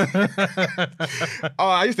 Oh,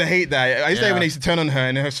 I used to hate that. I used to hate when they used to turn on her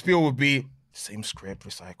and her spiel would be, same script,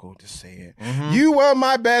 recycled, just say it. Mm-hmm. You were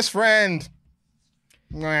my best friend.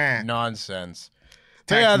 Nonsense.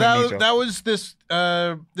 That was this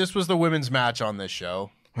was the women's match on this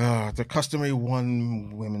show. The customary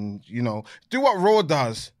one women, do what Raw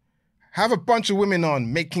does. Have a bunch of women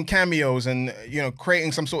on, making cameos and,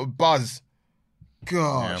 creating some sort of buzz.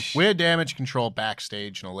 Gosh. Yeah. We had Damage Control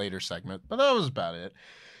backstage in a later segment, but that was about it.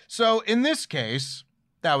 So in this case,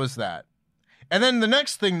 that was that. And then the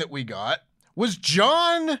next thing that we got was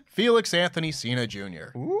John Felix Anthony Cena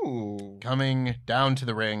Jr. Ooh. Coming down to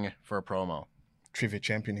the ring for a promo. Trivia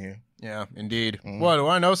champion here. Yeah, indeed. What, do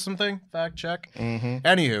I know something? Fact check. Mm-hmm.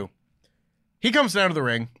 Anywho, he comes down to the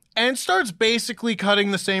ring and starts basically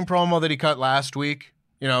cutting the same promo that he cut last week.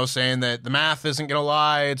 Saying that the math isn't going to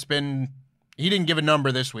lie. He didn't give a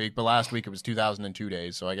number this week, but last week it was 2002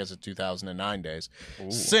 days, so I guess it's 2009 days.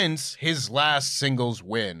 Ooh. Since his last singles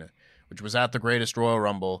win, which was at the Greatest Royal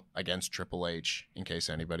Rumble against Triple H, in case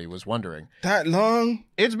anybody was wondering. That long?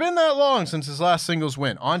 It's been that long since his last singles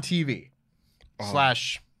win on TV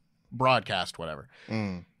 / broadcast, whatever.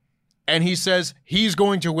 Mm. And he says he's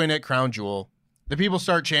going to win at Crown Jewel. The people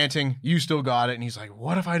start chanting, you still got it. And he's like,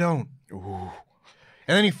 what if I don't? Ooh.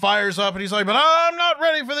 And then he fires up and he's like, but I'm not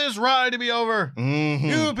ready for this ride to be over. Mm-hmm.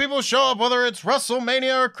 You people show up whether it's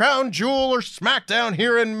WrestleMania or Crown Jewel or SmackDown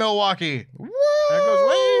here in Milwaukee. Woo! There goes,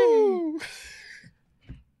 woo!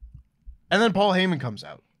 And then Paul Heyman comes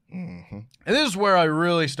out. Mm-hmm. And this is where I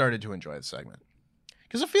really started to enjoy the segment.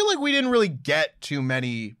 Because I feel like we didn't really get too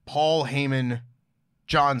many Paul Heyman,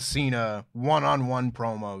 John Cena one-on-one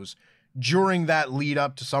promos during that lead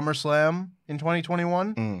up to SummerSlam in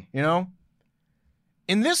 2021.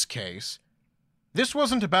 In this case, this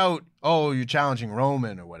wasn't about, you're challenging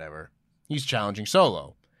Roman or whatever. He's challenging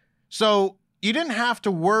Solo. So you didn't have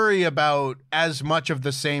to worry about as much of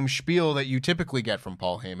the same spiel that you typically get from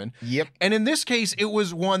Paul Heyman. Yep. And in this case, it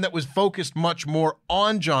was one that was focused much more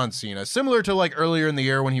on John Cena, similar to like earlier in the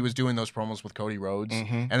year when he was doing those promos with Cody Rhodes.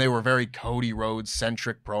 Mm-hmm. And they were very Cody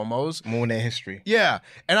Rhodes-centric promos. More in their history. Yeah.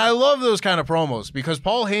 And I love those kind of promos because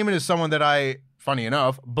Paul Heyman is someone that I, funny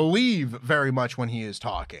enough, believe very much when he is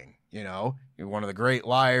talking. One of the great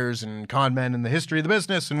liars and con men in the history of the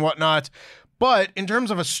business and whatnot. But in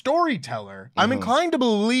terms of a storyteller, I'm inclined to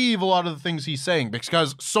believe a lot of the things he's saying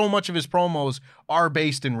because so much of his promos are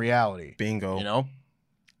based in reality. Bingo.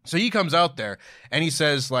 So he comes out there and he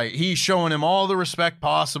says, like, he's showing him all the respect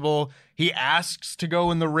possible. He asks to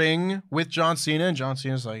go in the ring with John Cena, and John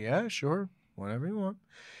Cena's like, yeah, sure, whatever you want.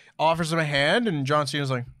 Offers him a hand, and John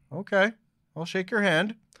Cena's like, okay, I'll shake your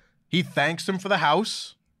hand. He thanks him for the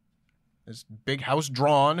house, this big house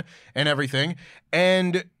drawn and everything,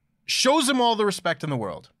 and shows him all the respect in the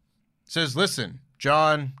world. Says, listen,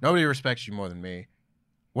 John, nobody respects you more than me.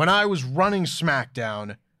 When I was running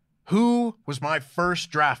SmackDown, who was my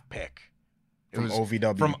first draft pick? It was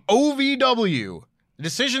OVW. From OVW. The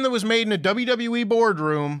decision that was made in a WWE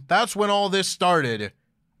boardroom, that's when all this started.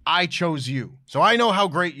 I chose you. So I know how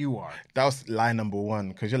great you are. That was line number one,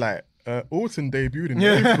 because you're like, Orton debuted in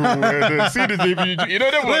April. Cena debuted. You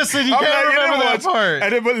know that one? Listen, you can't remember that part.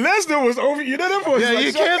 And then, but Lesnar was over. You know that one? Yeah,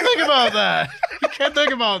 you can't think about that. You can't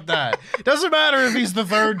think about that. Doesn't matter if he's the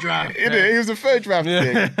third draft pick. He was the third draft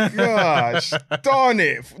pick. Gosh, darn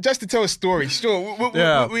it! Just to tell a story. Sure,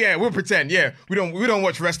 we'll pretend. Yeah, we don't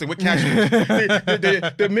watch wrestling. We're casuals.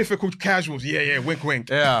 the mythical casuals. Yeah. Wink, wink.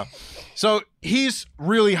 Yeah. So he's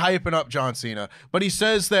really hyping up John Cena, but he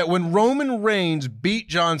says that when Roman Reigns beat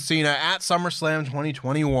John Cena at SummerSlam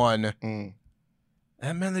 2021,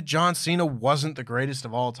 that meant that John Cena wasn't the greatest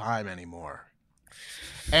of all time anymore.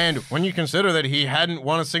 And when you consider that he hadn't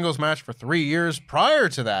won a singles match for 3 years prior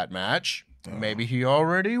to that match, maybe he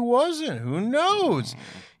already wasn't. Who knows?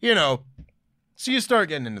 You know, so you start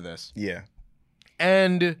getting into this. Yeah.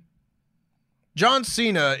 And John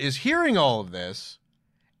Cena is hearing all of this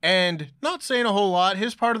and not saying a whole lot.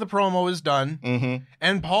 His part of the promo is done. Mm-hmm.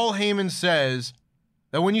 And Paul Heyman says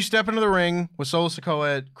that when you step into the ring with Solo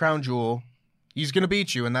Sikoa at Crown Jewel, he's going to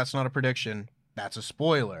beat you, and that's not a prediction. That's a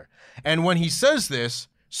spoiler. And when he says this,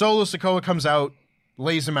 Solo Sikoa comes out,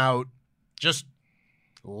 lays him out, just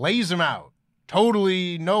lays him out.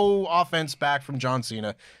 Totally no offense back from John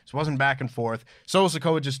Cena. This wasn't back and forth. Solo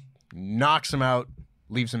Sikoa just knocks him out,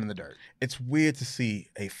 leaves him in the dirt. It's weird to see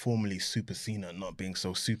a formerly Super Cena not being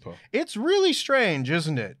so super. It's really strange,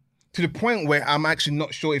 isn't it? To the point where I'm actually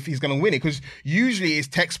not sure if he's going to win it, because usually it's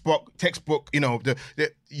textbook. You know,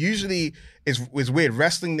 usually is weird.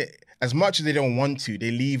 Wrestling, as much as they don't want to,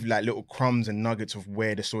 they leave like little crumbs and nuggets of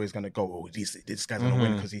where the story is going to go. Oh, this guy's going to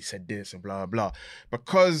win because he said this and blah blah.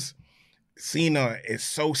 Because Cena is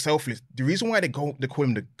so selfless. The reason why they call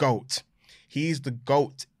him the GOAT, he's the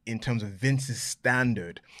GOAT in terms of Vince's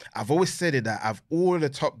standard. I've always said it that of all the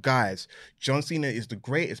top guys, John Cena is the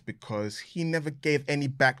greatest because he never gave any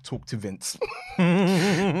back talk to Vince. Do you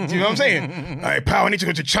know what I'm saying? All right, pal, I need to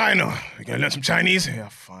go to China. You gonna learn some Chinese? Yeah,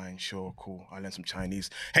 fine, sure, cool. I'll learn some Chinese.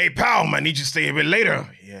 Hey, pal, I need you to stay a bit later.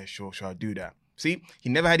 Yeah, sure, I'll do that. See, he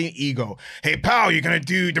never had any ego. Hey, pal, you're gonna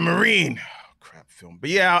do the Marine. Oh, crap film. But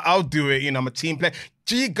yeah, I'll do it. You know, I'm a team player.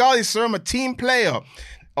 Gee golly, sir, I'm a team player.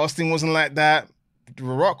 Austin wasn't like that. The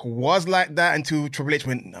Rock was like that until Triple H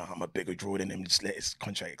went, no, I'm a bigger draw than him, just let his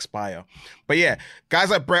contract expire. But yeah, guys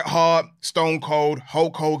like Bret Hart, Stone Cold,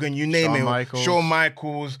 Hulk Hogan, you name it. Shawn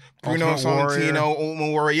Michaels, Bruno Sammartino, Ultimate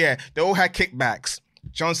Warrior, yeah, they all had kickbacks.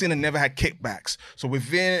 John Cena never had kickbacks. So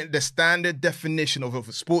within the standard definition of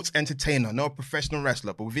a sports entertainer, not a professional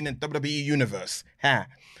wrestler, but within the WWE universe,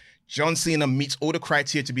 John Cena meets all the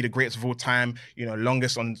criteria to be the greatest of all time, you know,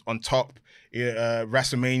 longest on top,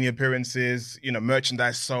 WrestleMania appearances, you know,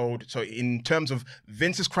 merchandise sold. So in terms of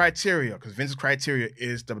Vince's criteria, because Vince's criteria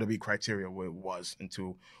is WWE criteria, where it was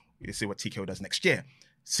until we see what TKO does next year.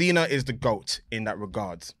 Cena is the GOAT in that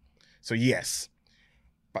regards. So yes,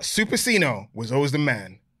 but Super Cena was always the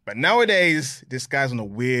man. But nowadays, this guy's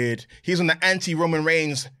he's on the anti-Roman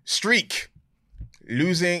Reigns streak.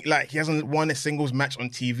 Losing, like he hasn't won a singles match on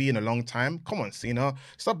TV in a long time. Come on, Cena.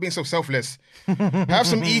 Stop being so selfless. Have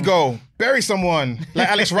some ego. Bury someone like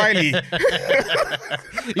Alex Riley.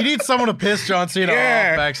 You need someone to piss John Cena off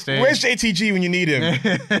backstage. Where's JTG when you need him?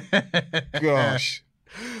 Gosh.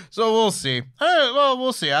 So we'll see. Well,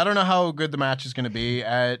 we'll see. I don't know how good the match is going to be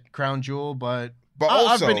at Crown Jewel, but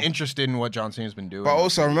also, I've been interested in what John Cena's been doing. But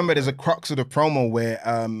also, I remember there's a crux of the promo where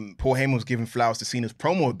Paul Heyman was giving flowers to Cena's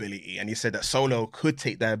promo ability, and he said that Solo could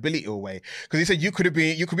take that ability away because he said you could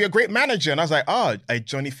be a great manager, and I was like, a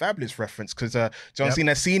Johnny Fabulous reference because John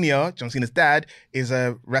Cena Senior, John Cena's dad, is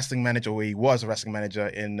a wrestling manager, or he was a wrestling manager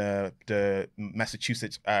in the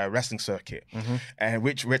Massachusetts wrestling circuit, and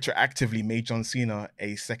which retroactively made John Cena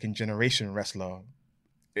a second generation wrestler.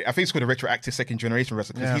 I think it's called a retroactive second generation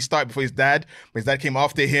wrestler because he started before his dad, but his dad came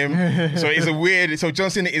after him. So it's a weird. So John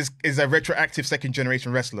Cena is a retroactive second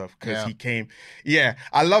generation wrestler because he came. Yeah,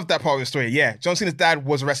 I love that part of the story. Yeah, John Cena's dad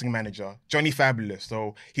was a wrestling manager, Johnny Fabulous.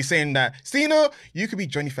 So he's saying that Cena, you could be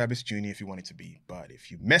Johnny Fabulous Jr. if you wanted to be, but if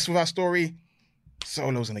you mess with our story,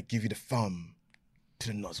 Solo's gonna give you the thumb to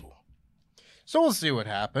the nozzle. So we'll see what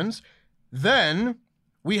happens. Then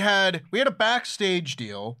we had a backstage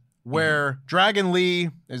deal where Dragon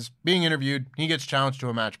Lee is being interviewed. He gets challenged to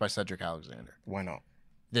a match by Cedric Alexander. Why not?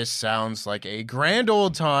 This sounds like a grand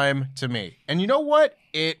old time to me. And you know what?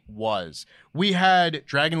 It was. We had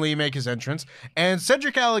Dragon Lee make his entrance, and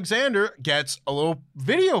Cedric Alexander gets a little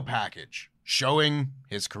video package showing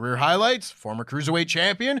his career highlights, former Cruiserweight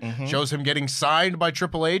champion, shows him getting signed by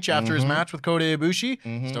Triple H after his match with Kota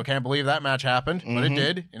Ibushi. Still can't believe that match happened, but it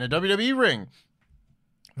did in a WWE ring.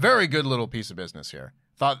 Very good little piece of business here.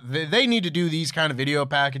 Thought they need to do these kind of video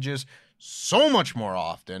packages so much more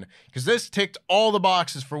often, because this ticked all the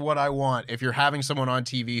boxes for what I want if you're having someone on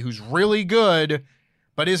TV who's really good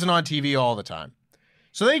but isn't on TV all the time.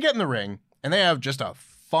 So they get in the ring, and they have just a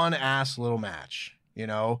fun-ass little match, you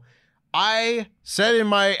know? I said in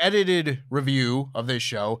my edited review of this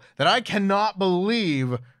show that I cannot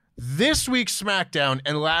believe this week's SmackDown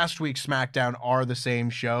and last week's SmackDown are the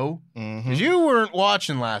same show. Because you weren't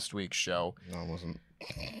watching last week's show. No, I wasn't.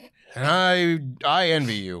 And I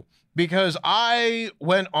envy you. Because I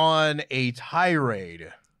went on a tirade,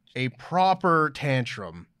 a proper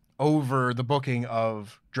tantrum over the booking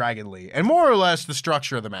of Dragon Lee. And more or less the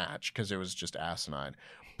structure of the match, because it was just asinine.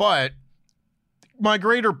 But my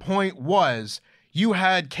greater point was you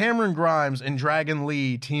had Cameron Grimes and Dragon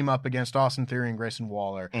Lee team up against Austin Theory and Grayson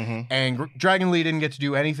Waller. And Dragon Lee didn't get to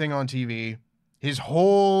do anything on TV. His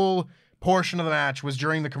whole portion of the match was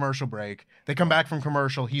during the commercial break. They come back from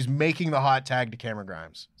commercial. He's making the hot tag to Cameron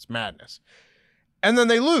Grimes. It's madness. And then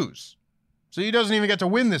they lose. So he doesn't even get to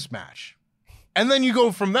win this match. And then you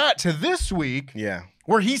go from that to this week,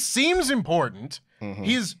 where he seems important.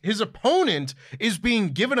 His opponent is being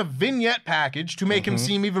given a vignette package to make him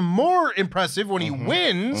seem even more impressive when he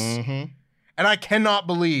wins. And I cannot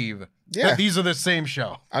believe that these are the same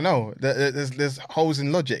show. I know. There's holes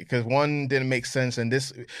in logic, because one didn't make sense, and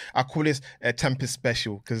this, I call this a Tempest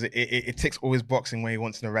special, because it ticks all his boxing when he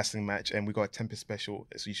wants in a wrestling match, and we got a Tempest special,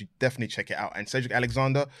 so you should definitely check it out. And Cedric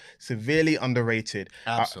Alexander, severely underrated.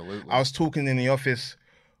 Absolutely. I was talking in the office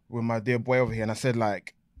with my dear boy over here, and I said,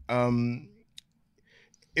 like,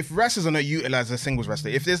 if wrestlers are not utilized as a singles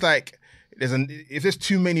wrestler, if there's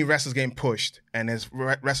too many wrestlers getting pushed and there's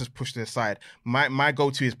wrestlers pushed to the side, my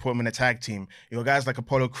go-to is put them in a tag team. You know, guys like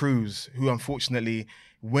Apollo Crews, who unfortunately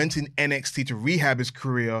went in NXT to rehab his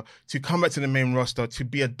career, to come back to the main roster, to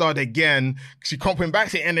be a dud again, because you can't put him back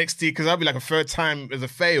to NXT, because that'll be like a third time as a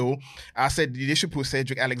fail. I said, you should put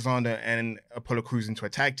Cedric Alexander and Apollo Crews into a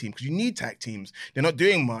tag team, because you need tag teams. They're not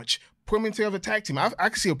doing much. Put them into a tag team. I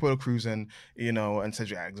can see Apollo Crews and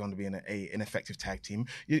Cedric Alexander being an effective tag team.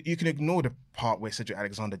 You can ignore the part where Cedric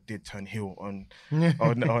Alexander did turn heel on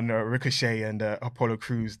Ricochet and Apollo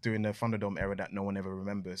Crews during the Thunderdome era that no one ever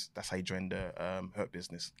remembers. That's how he joined the Hurt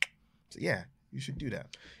Business. So yeah, you should do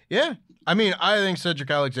that. Yeah. I mean, I think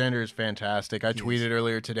Cedric Alexander is fantastic. I tweeted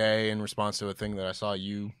earlier today in response to a thing that I saw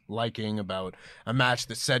you liking about a match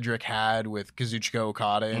that Cedric had with Kazuchika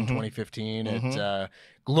Okada in 2015 at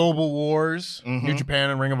Global Wars, New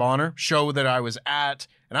Japan and Ring of Honor, show that I was at.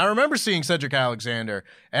 And I remember seeing Cedric Alexander,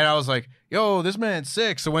 and I was like, yo, this man's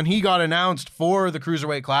sick. So when he got announced for the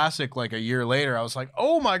Cruiserweight Classic like a year later, I was like,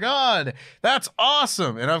 oh my God, that's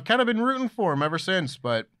awesome. And I've kind of been rooting for him ever since.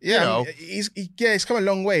 But, he's come a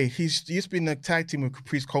long way. He used to be in a tag team with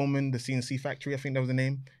Caprice Coleman, the CNC Factory, I think that was the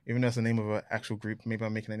name. Even though that's the name of an actual group. Maybe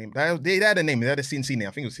I'm making a name. They had a name. They had a CNC name.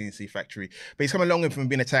 I think it was CNC Factory. But he's come a long way from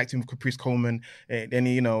being a tag team with Caprice Coleman. Then,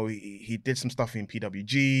 he did some stuff in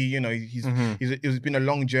PWG. He's been a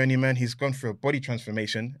long journey, man. He's gone through a body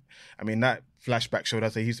transformation. I mean, that flashback showed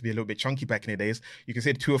us that he used to be a little bit chunky back in the days. You can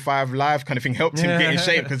say the 205 Live kind of thing helped him get in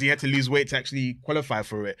shape, because he had to lose weight to actually qualify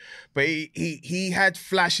for it. But he had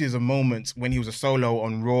flashes of moments when he was a solo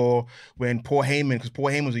on Raw, when Paul Heyman, because Paul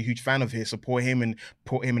Heyman was a huge fan of his, so Paul Heyman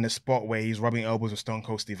put him in a spot where he's rubbing elbows with Stone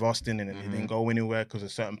Cold Steve Austin, and it didn't go anywhere because a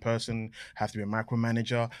certain person has to be a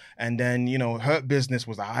micromanager. And then, Hurt Business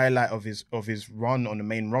was a highlight of his run on the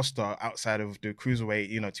main roster outside of the Cruiserweight,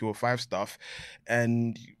 205 stuff.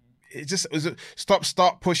 And it was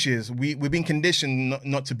stop-start pushes. We've been conditioned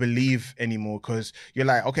not to believe anymore, because you're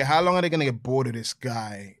like, okay, how long are they going to get bored of this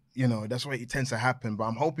guy? That's what it tends to happen. But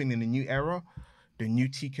I'm hoping in the new era, the new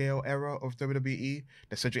TKO era of WWE,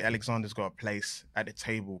 that Cedric Alexander's got a place at the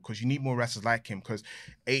table, because you need more wrestlers like him. Because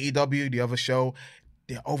AEW, the other show,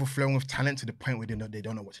 they're overflowing with talent to the point where they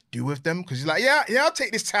don't know what to do with them. Because he's like, yeah, I'll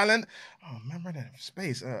take this talent. Oh, man, run out of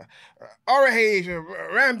space. ROH,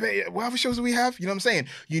 Rampage, what other shows do we have? You know what I'm saying?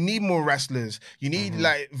 You need more wrestlers. You need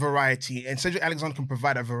variety. And Cedric Alexander can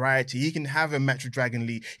provide a variety. He can have a match with Dragon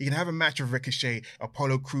Lee. He can have a match with Ricochet,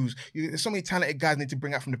 Apollo Crews. There's so many talented guys need to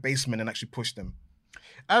bring out from the basement and actually push them.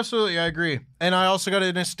 Absolutely, I agree. And I also got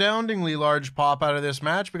an astoundingly large pop out of this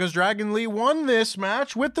match, because Dragon Lee won this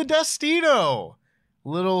match with the Destino.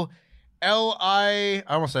 Little I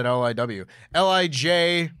almost said LIW.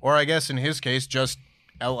 LIJ, or I guess in his case, just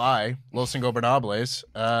LI, Los Ingobernables.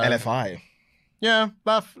 LFI. Yeah,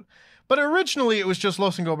 but originally it was just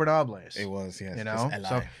Los Ingobernables. It was, yes.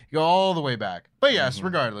 So you go all the way back. But yes,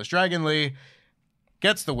 regardless, Dragon Lee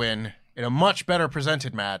gets the win in a much better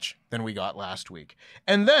presented match than we got last week.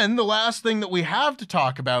 And then the last thing that we have to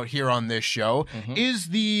talk about here on this show is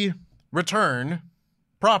the return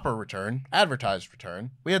proper return, advertised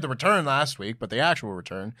return. We had the return last week, but the actual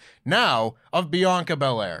return now of Bianca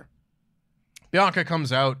Belair. Bianca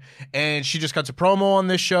comes out and she just cuts a promo on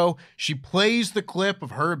this show. She plays the clip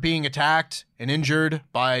of her being attacked and injured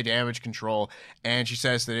by Damage Control, and she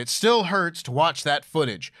says that it still hurts to watch that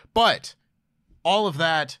footage, but all of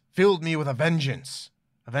that filled me with a vengeance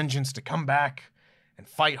to come back and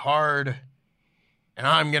fight hard, and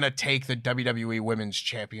I'm going to take the WWE Women's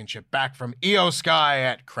Championship back from Io Sky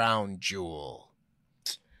at Crown Jewel.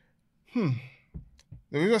 The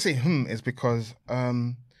reason I say is because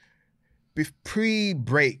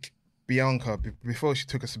pre-break, Bianca, before she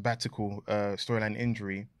took a sabbatical storyline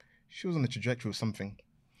injury, she was on the trajectory of something.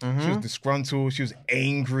 She was disgruntled, she was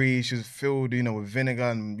angry, she was filled, with vinegar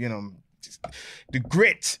and, the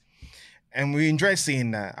grit. And we enjoy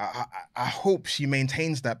seeing that. I hope she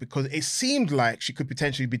maintains that, because it seemed like she could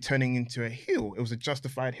potentially be turning into a heel. It was a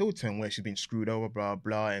justified heel turn where she's been screwed over, blah,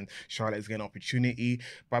 blah, and Charlotte's getting an opportunity.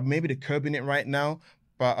 But maybe they're curbing it right now.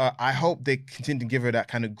 But I hope they continue to give her that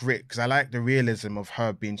kind of grit, because I like the realism of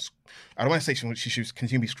her being... I don't want to say she should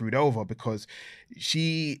continue to be screwed over, because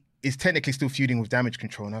she is technically still feuding with Damage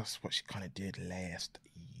Control, and that's what she kind of did last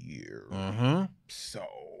year. So,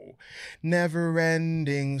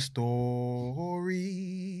 never-ending story.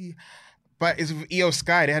 But it's with Io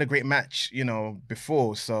Sky. They had a great match,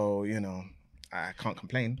 before, so, I can't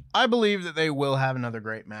complain. I believe that they will have another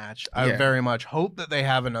great match. I very much hope that they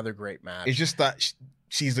have another great match. It's just that...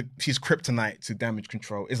 She's kryptonite to Damage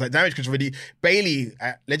Control. It's like Damage Control really... Bayley,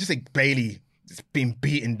 let's just say Bayley has been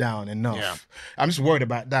beaten down enough. Yeah. I'm just worried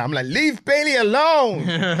about that. I'm like, leave Bayley alone!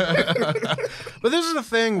 But this is the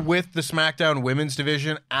thing with the SmackDown women's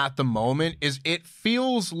division at the moment, is it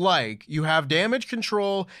feels like you have Damage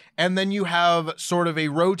Control and then you have sort of a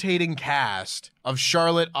rotating cast of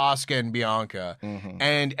Charlotte, Asuka, and Bianca.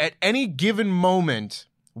 And at any given moment,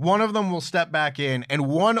 one of them will step back in and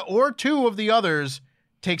one or two of the others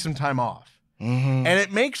take some time off. And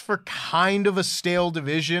it makes for kind of a stale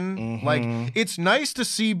division. Like, it's nice to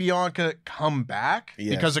see Bianca come back,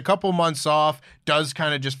 because a couple months off does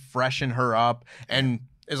kind of just freshen her up and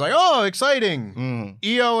is like, oh, exciting.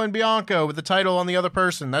 Io and Bianca with the title on the other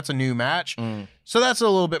person. That's a new match. So that's a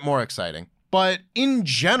little bit more exciting. But in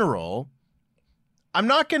general, I'm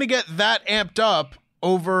not going to get that amped up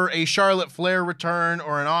over a Charlotte Flair return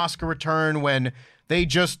or an Asuka return when they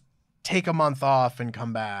just take a month off and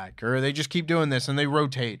come back, or they just keep doing this and they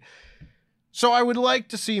rotate. So I would like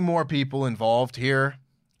to see more people involved here,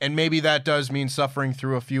 and maybe that does mean suffering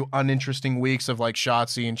through a few uninteresting weeks of like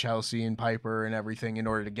Shotzi and Chelsea and Piper and everything in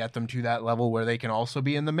order to get them to that level where they can also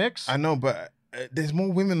be in the mix. I know, but there's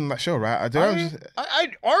more women on that show, right?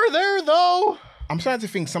 Are there though? I'm starting to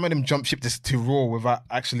think some of them jump ship to Raw without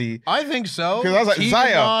actually... I think so. Because I was like,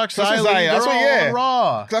 Zaya. They're all on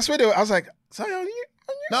Raw. That's where I was like, Zaya,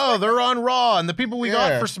 no, they're on Raw, and the people we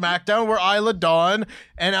got for SmackDown were Isla Dawn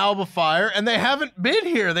and Alba Fire, and they haven't been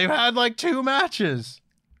here. They've had like 2 matches.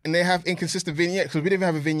 And they have inconsistent vignettes, because we didn't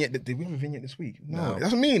have a vignette. Did we have a vignette this week? No.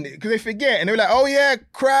 That's what I mean, because they forget, and they're like, oh yeah,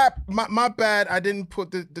 crap, my bad, I didn't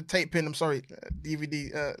put the tape in, I'm sorry,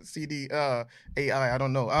 DVD, CD, AI, I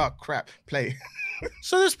don't know, crap, play.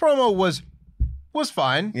 So this promo was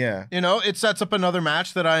fine. Yeah. It sets up another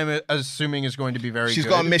match that I'm assuming is going to be very good. She's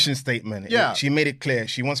got a mission statement. Yeah. She made it clear.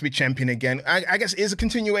 She wants to be champion again. I guess it's a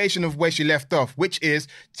continuation of where she left off, which is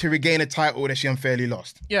to regain a title that she unfairly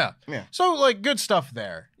lost. Yeah. So, like, good stuff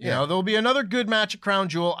there. You know, there'll be another good match at Crown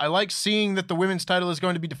Jewel. I like seeing that the women's title is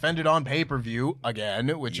going to be defended on pay-per-view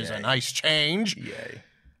again, which is a nice change. Yay.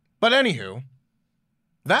 But anywho,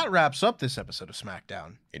 that wraps up this episode of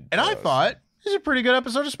SmackDown. I thought... this is a pretty good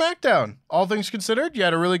episode of SmackDown. All things considered, you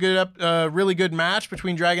had a really good match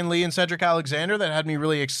between Dragon Lee and Cedric Alexander that had me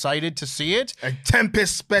really excited to see it. A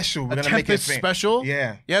Tempest special. We're going to make it special.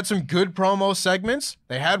 Yeah. You had some good promo segments.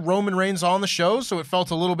 They had Roman Reigns on the show, so it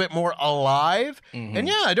felt a little bit more alive. And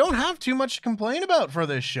I don't have too much to complain about for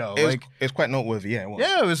this show. It's quite noteworthy.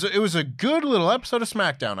 Yeah. It was a good little episode of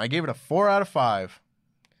SmackDown. I gave it a 4 out of 5.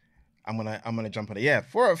 I'm gonna jump on it. Yeah,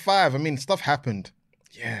 4 out of 5. I mean, stuff happened.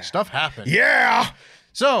 Yeah. Stuff happened. Yeah!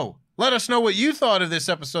 So, let us know what you thought of this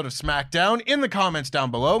episode of SmackDown in the comments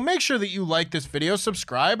down below. Make sure that you like this video,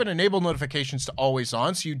 subscribe, and enable notifications to always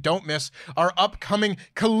on so you don't miss our upcoming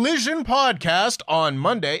Collision podcast on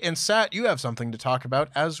Monday. And Sat, you have something to talk about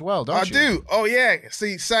as well, don't you? I do. Oh, yeah.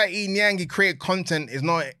 See, Sat E. Nyangi created content is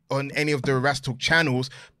not on any of the Rastalk channels,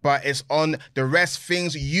 but it's on the Rest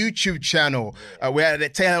Things YouTube channel. We're at the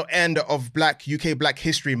tail end of UK Black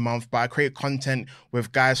History Month, but I create content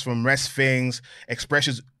with guys from Rest Things,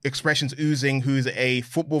 Expressions Oozing, who's a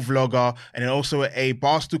football vlogger, and then also a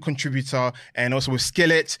Barstool contributor, and also with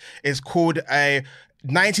Skillet. It's called a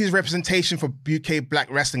 90s representation for UK black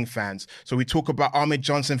wrestling fans. So we talk about Ahmed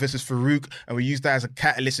Johnson versus Farouk, and we use that as a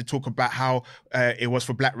catalyst to talk about how it was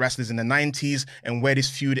for black wrestlers in the 90s and where this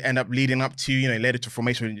feud ended up leading up to. It led to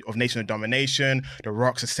formation of Nation of Domination, The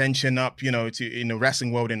Rock's ascension up, to in the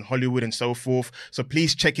wrestling world in Hollywood and so forth. So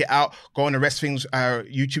please check it out. Go on the Rest Things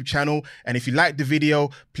YouTube channel. And if you like the video,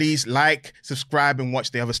 please like, subscribe, and watch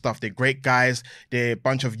the other stuff. They're great guys. They're a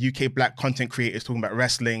bunch of UK black content creators talking about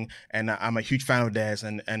wrestling, and I'm a huge fan of theirs.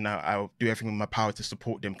 And I'll do everything in my power to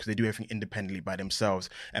support them because they do everything independently by themselves.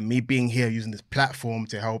 And me being here using this platform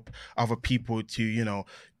to help other people to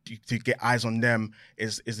get eyes on them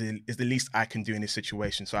is the least I can do in this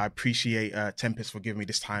situation. So I appreciate Tempest for giving me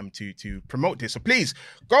this time to promote this. So please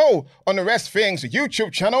go on the Rest Things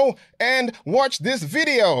YouTube channel and watch this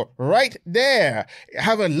video right there.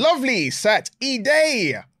 Have a lovely Sat-E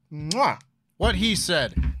day. Mwah. What he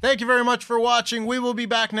said. Thank you very much for watching. We will be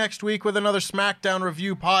back next week with another SmackDown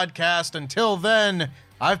review podcast. Until then,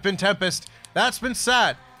 I've been Tempest. That's been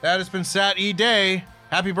Sat. That has been Sat-E Day.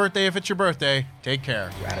 Happy birthday if it's your birthday. Take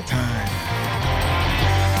care. We're out of time.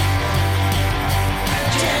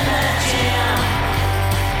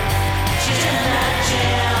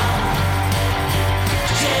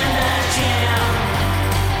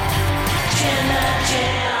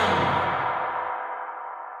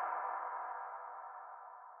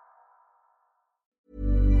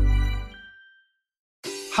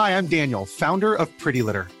 Hi, I'm Daniel, founder of Pretty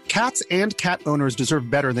Litter. Cats and cat owners deserve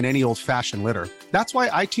better than any old-fashioned litter. That's why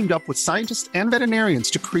I teamed up with scientists and veterinarians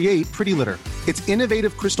to create Pretty Litter. Its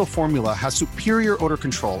innovative crystal formula has superior odor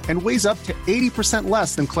control and weighs up to 80%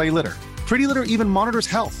 less than clay litter. Pretty Litter even monitors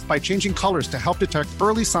health by changing colors to help detect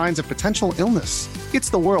early signs of potential illness. It's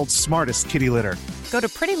the world's smartest kitty litter. Go to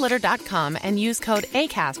prettylitter.com and use code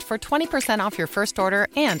ACAST for 20% off your first order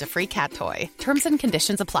and a free cat toy. Terms and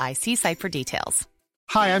conditions apply. See site for details.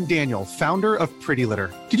 Hi, I'm Daniel, founder of Pretty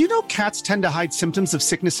Litter. Did you know cats tend to hide symptoms of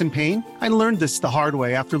sickness and pain? I learned this the hard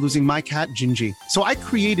way after losing my cat, Gingy. So I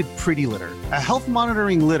created Pretty Litter, a health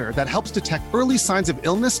monitoring litter that helps detect early signs of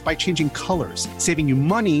illness by changing colors, saving you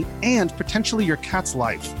money and potentially your cat's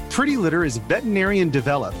life. Pretty Litter is veterinarian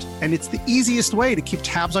developed, and it's the easiest way to keep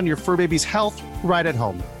tabs on your fur baby's health right at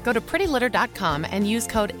home. Go to prettylitter.com and use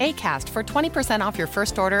code ACAST for 20% off your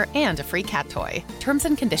first order and a free cat toy. Terms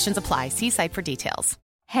and conditions apply. See site for details.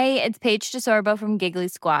 Hey, it's Paige DeSorbo from Giggly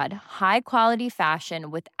Squad. High quality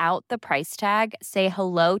fashion without the price tag. Say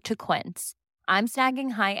hello to Quince. I'm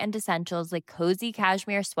snagging high-end essentials like cozy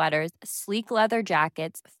cashmere sweaters, sleek leather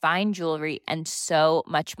jackets, fine jewelry, and so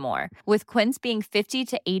much more. With Quince being 50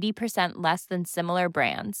 to 80% less than similar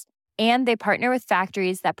brands. And they partner with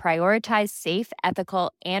factories that prioritize safe,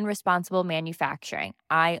 ethical, and responsible manufacturing.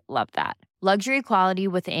 I love that. Luxury quality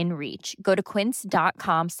within reach. Go to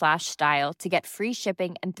quince.com/style to get free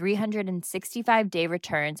shipping and 365-day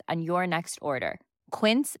returns on your next order.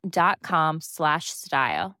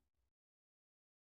 Quince.com/style.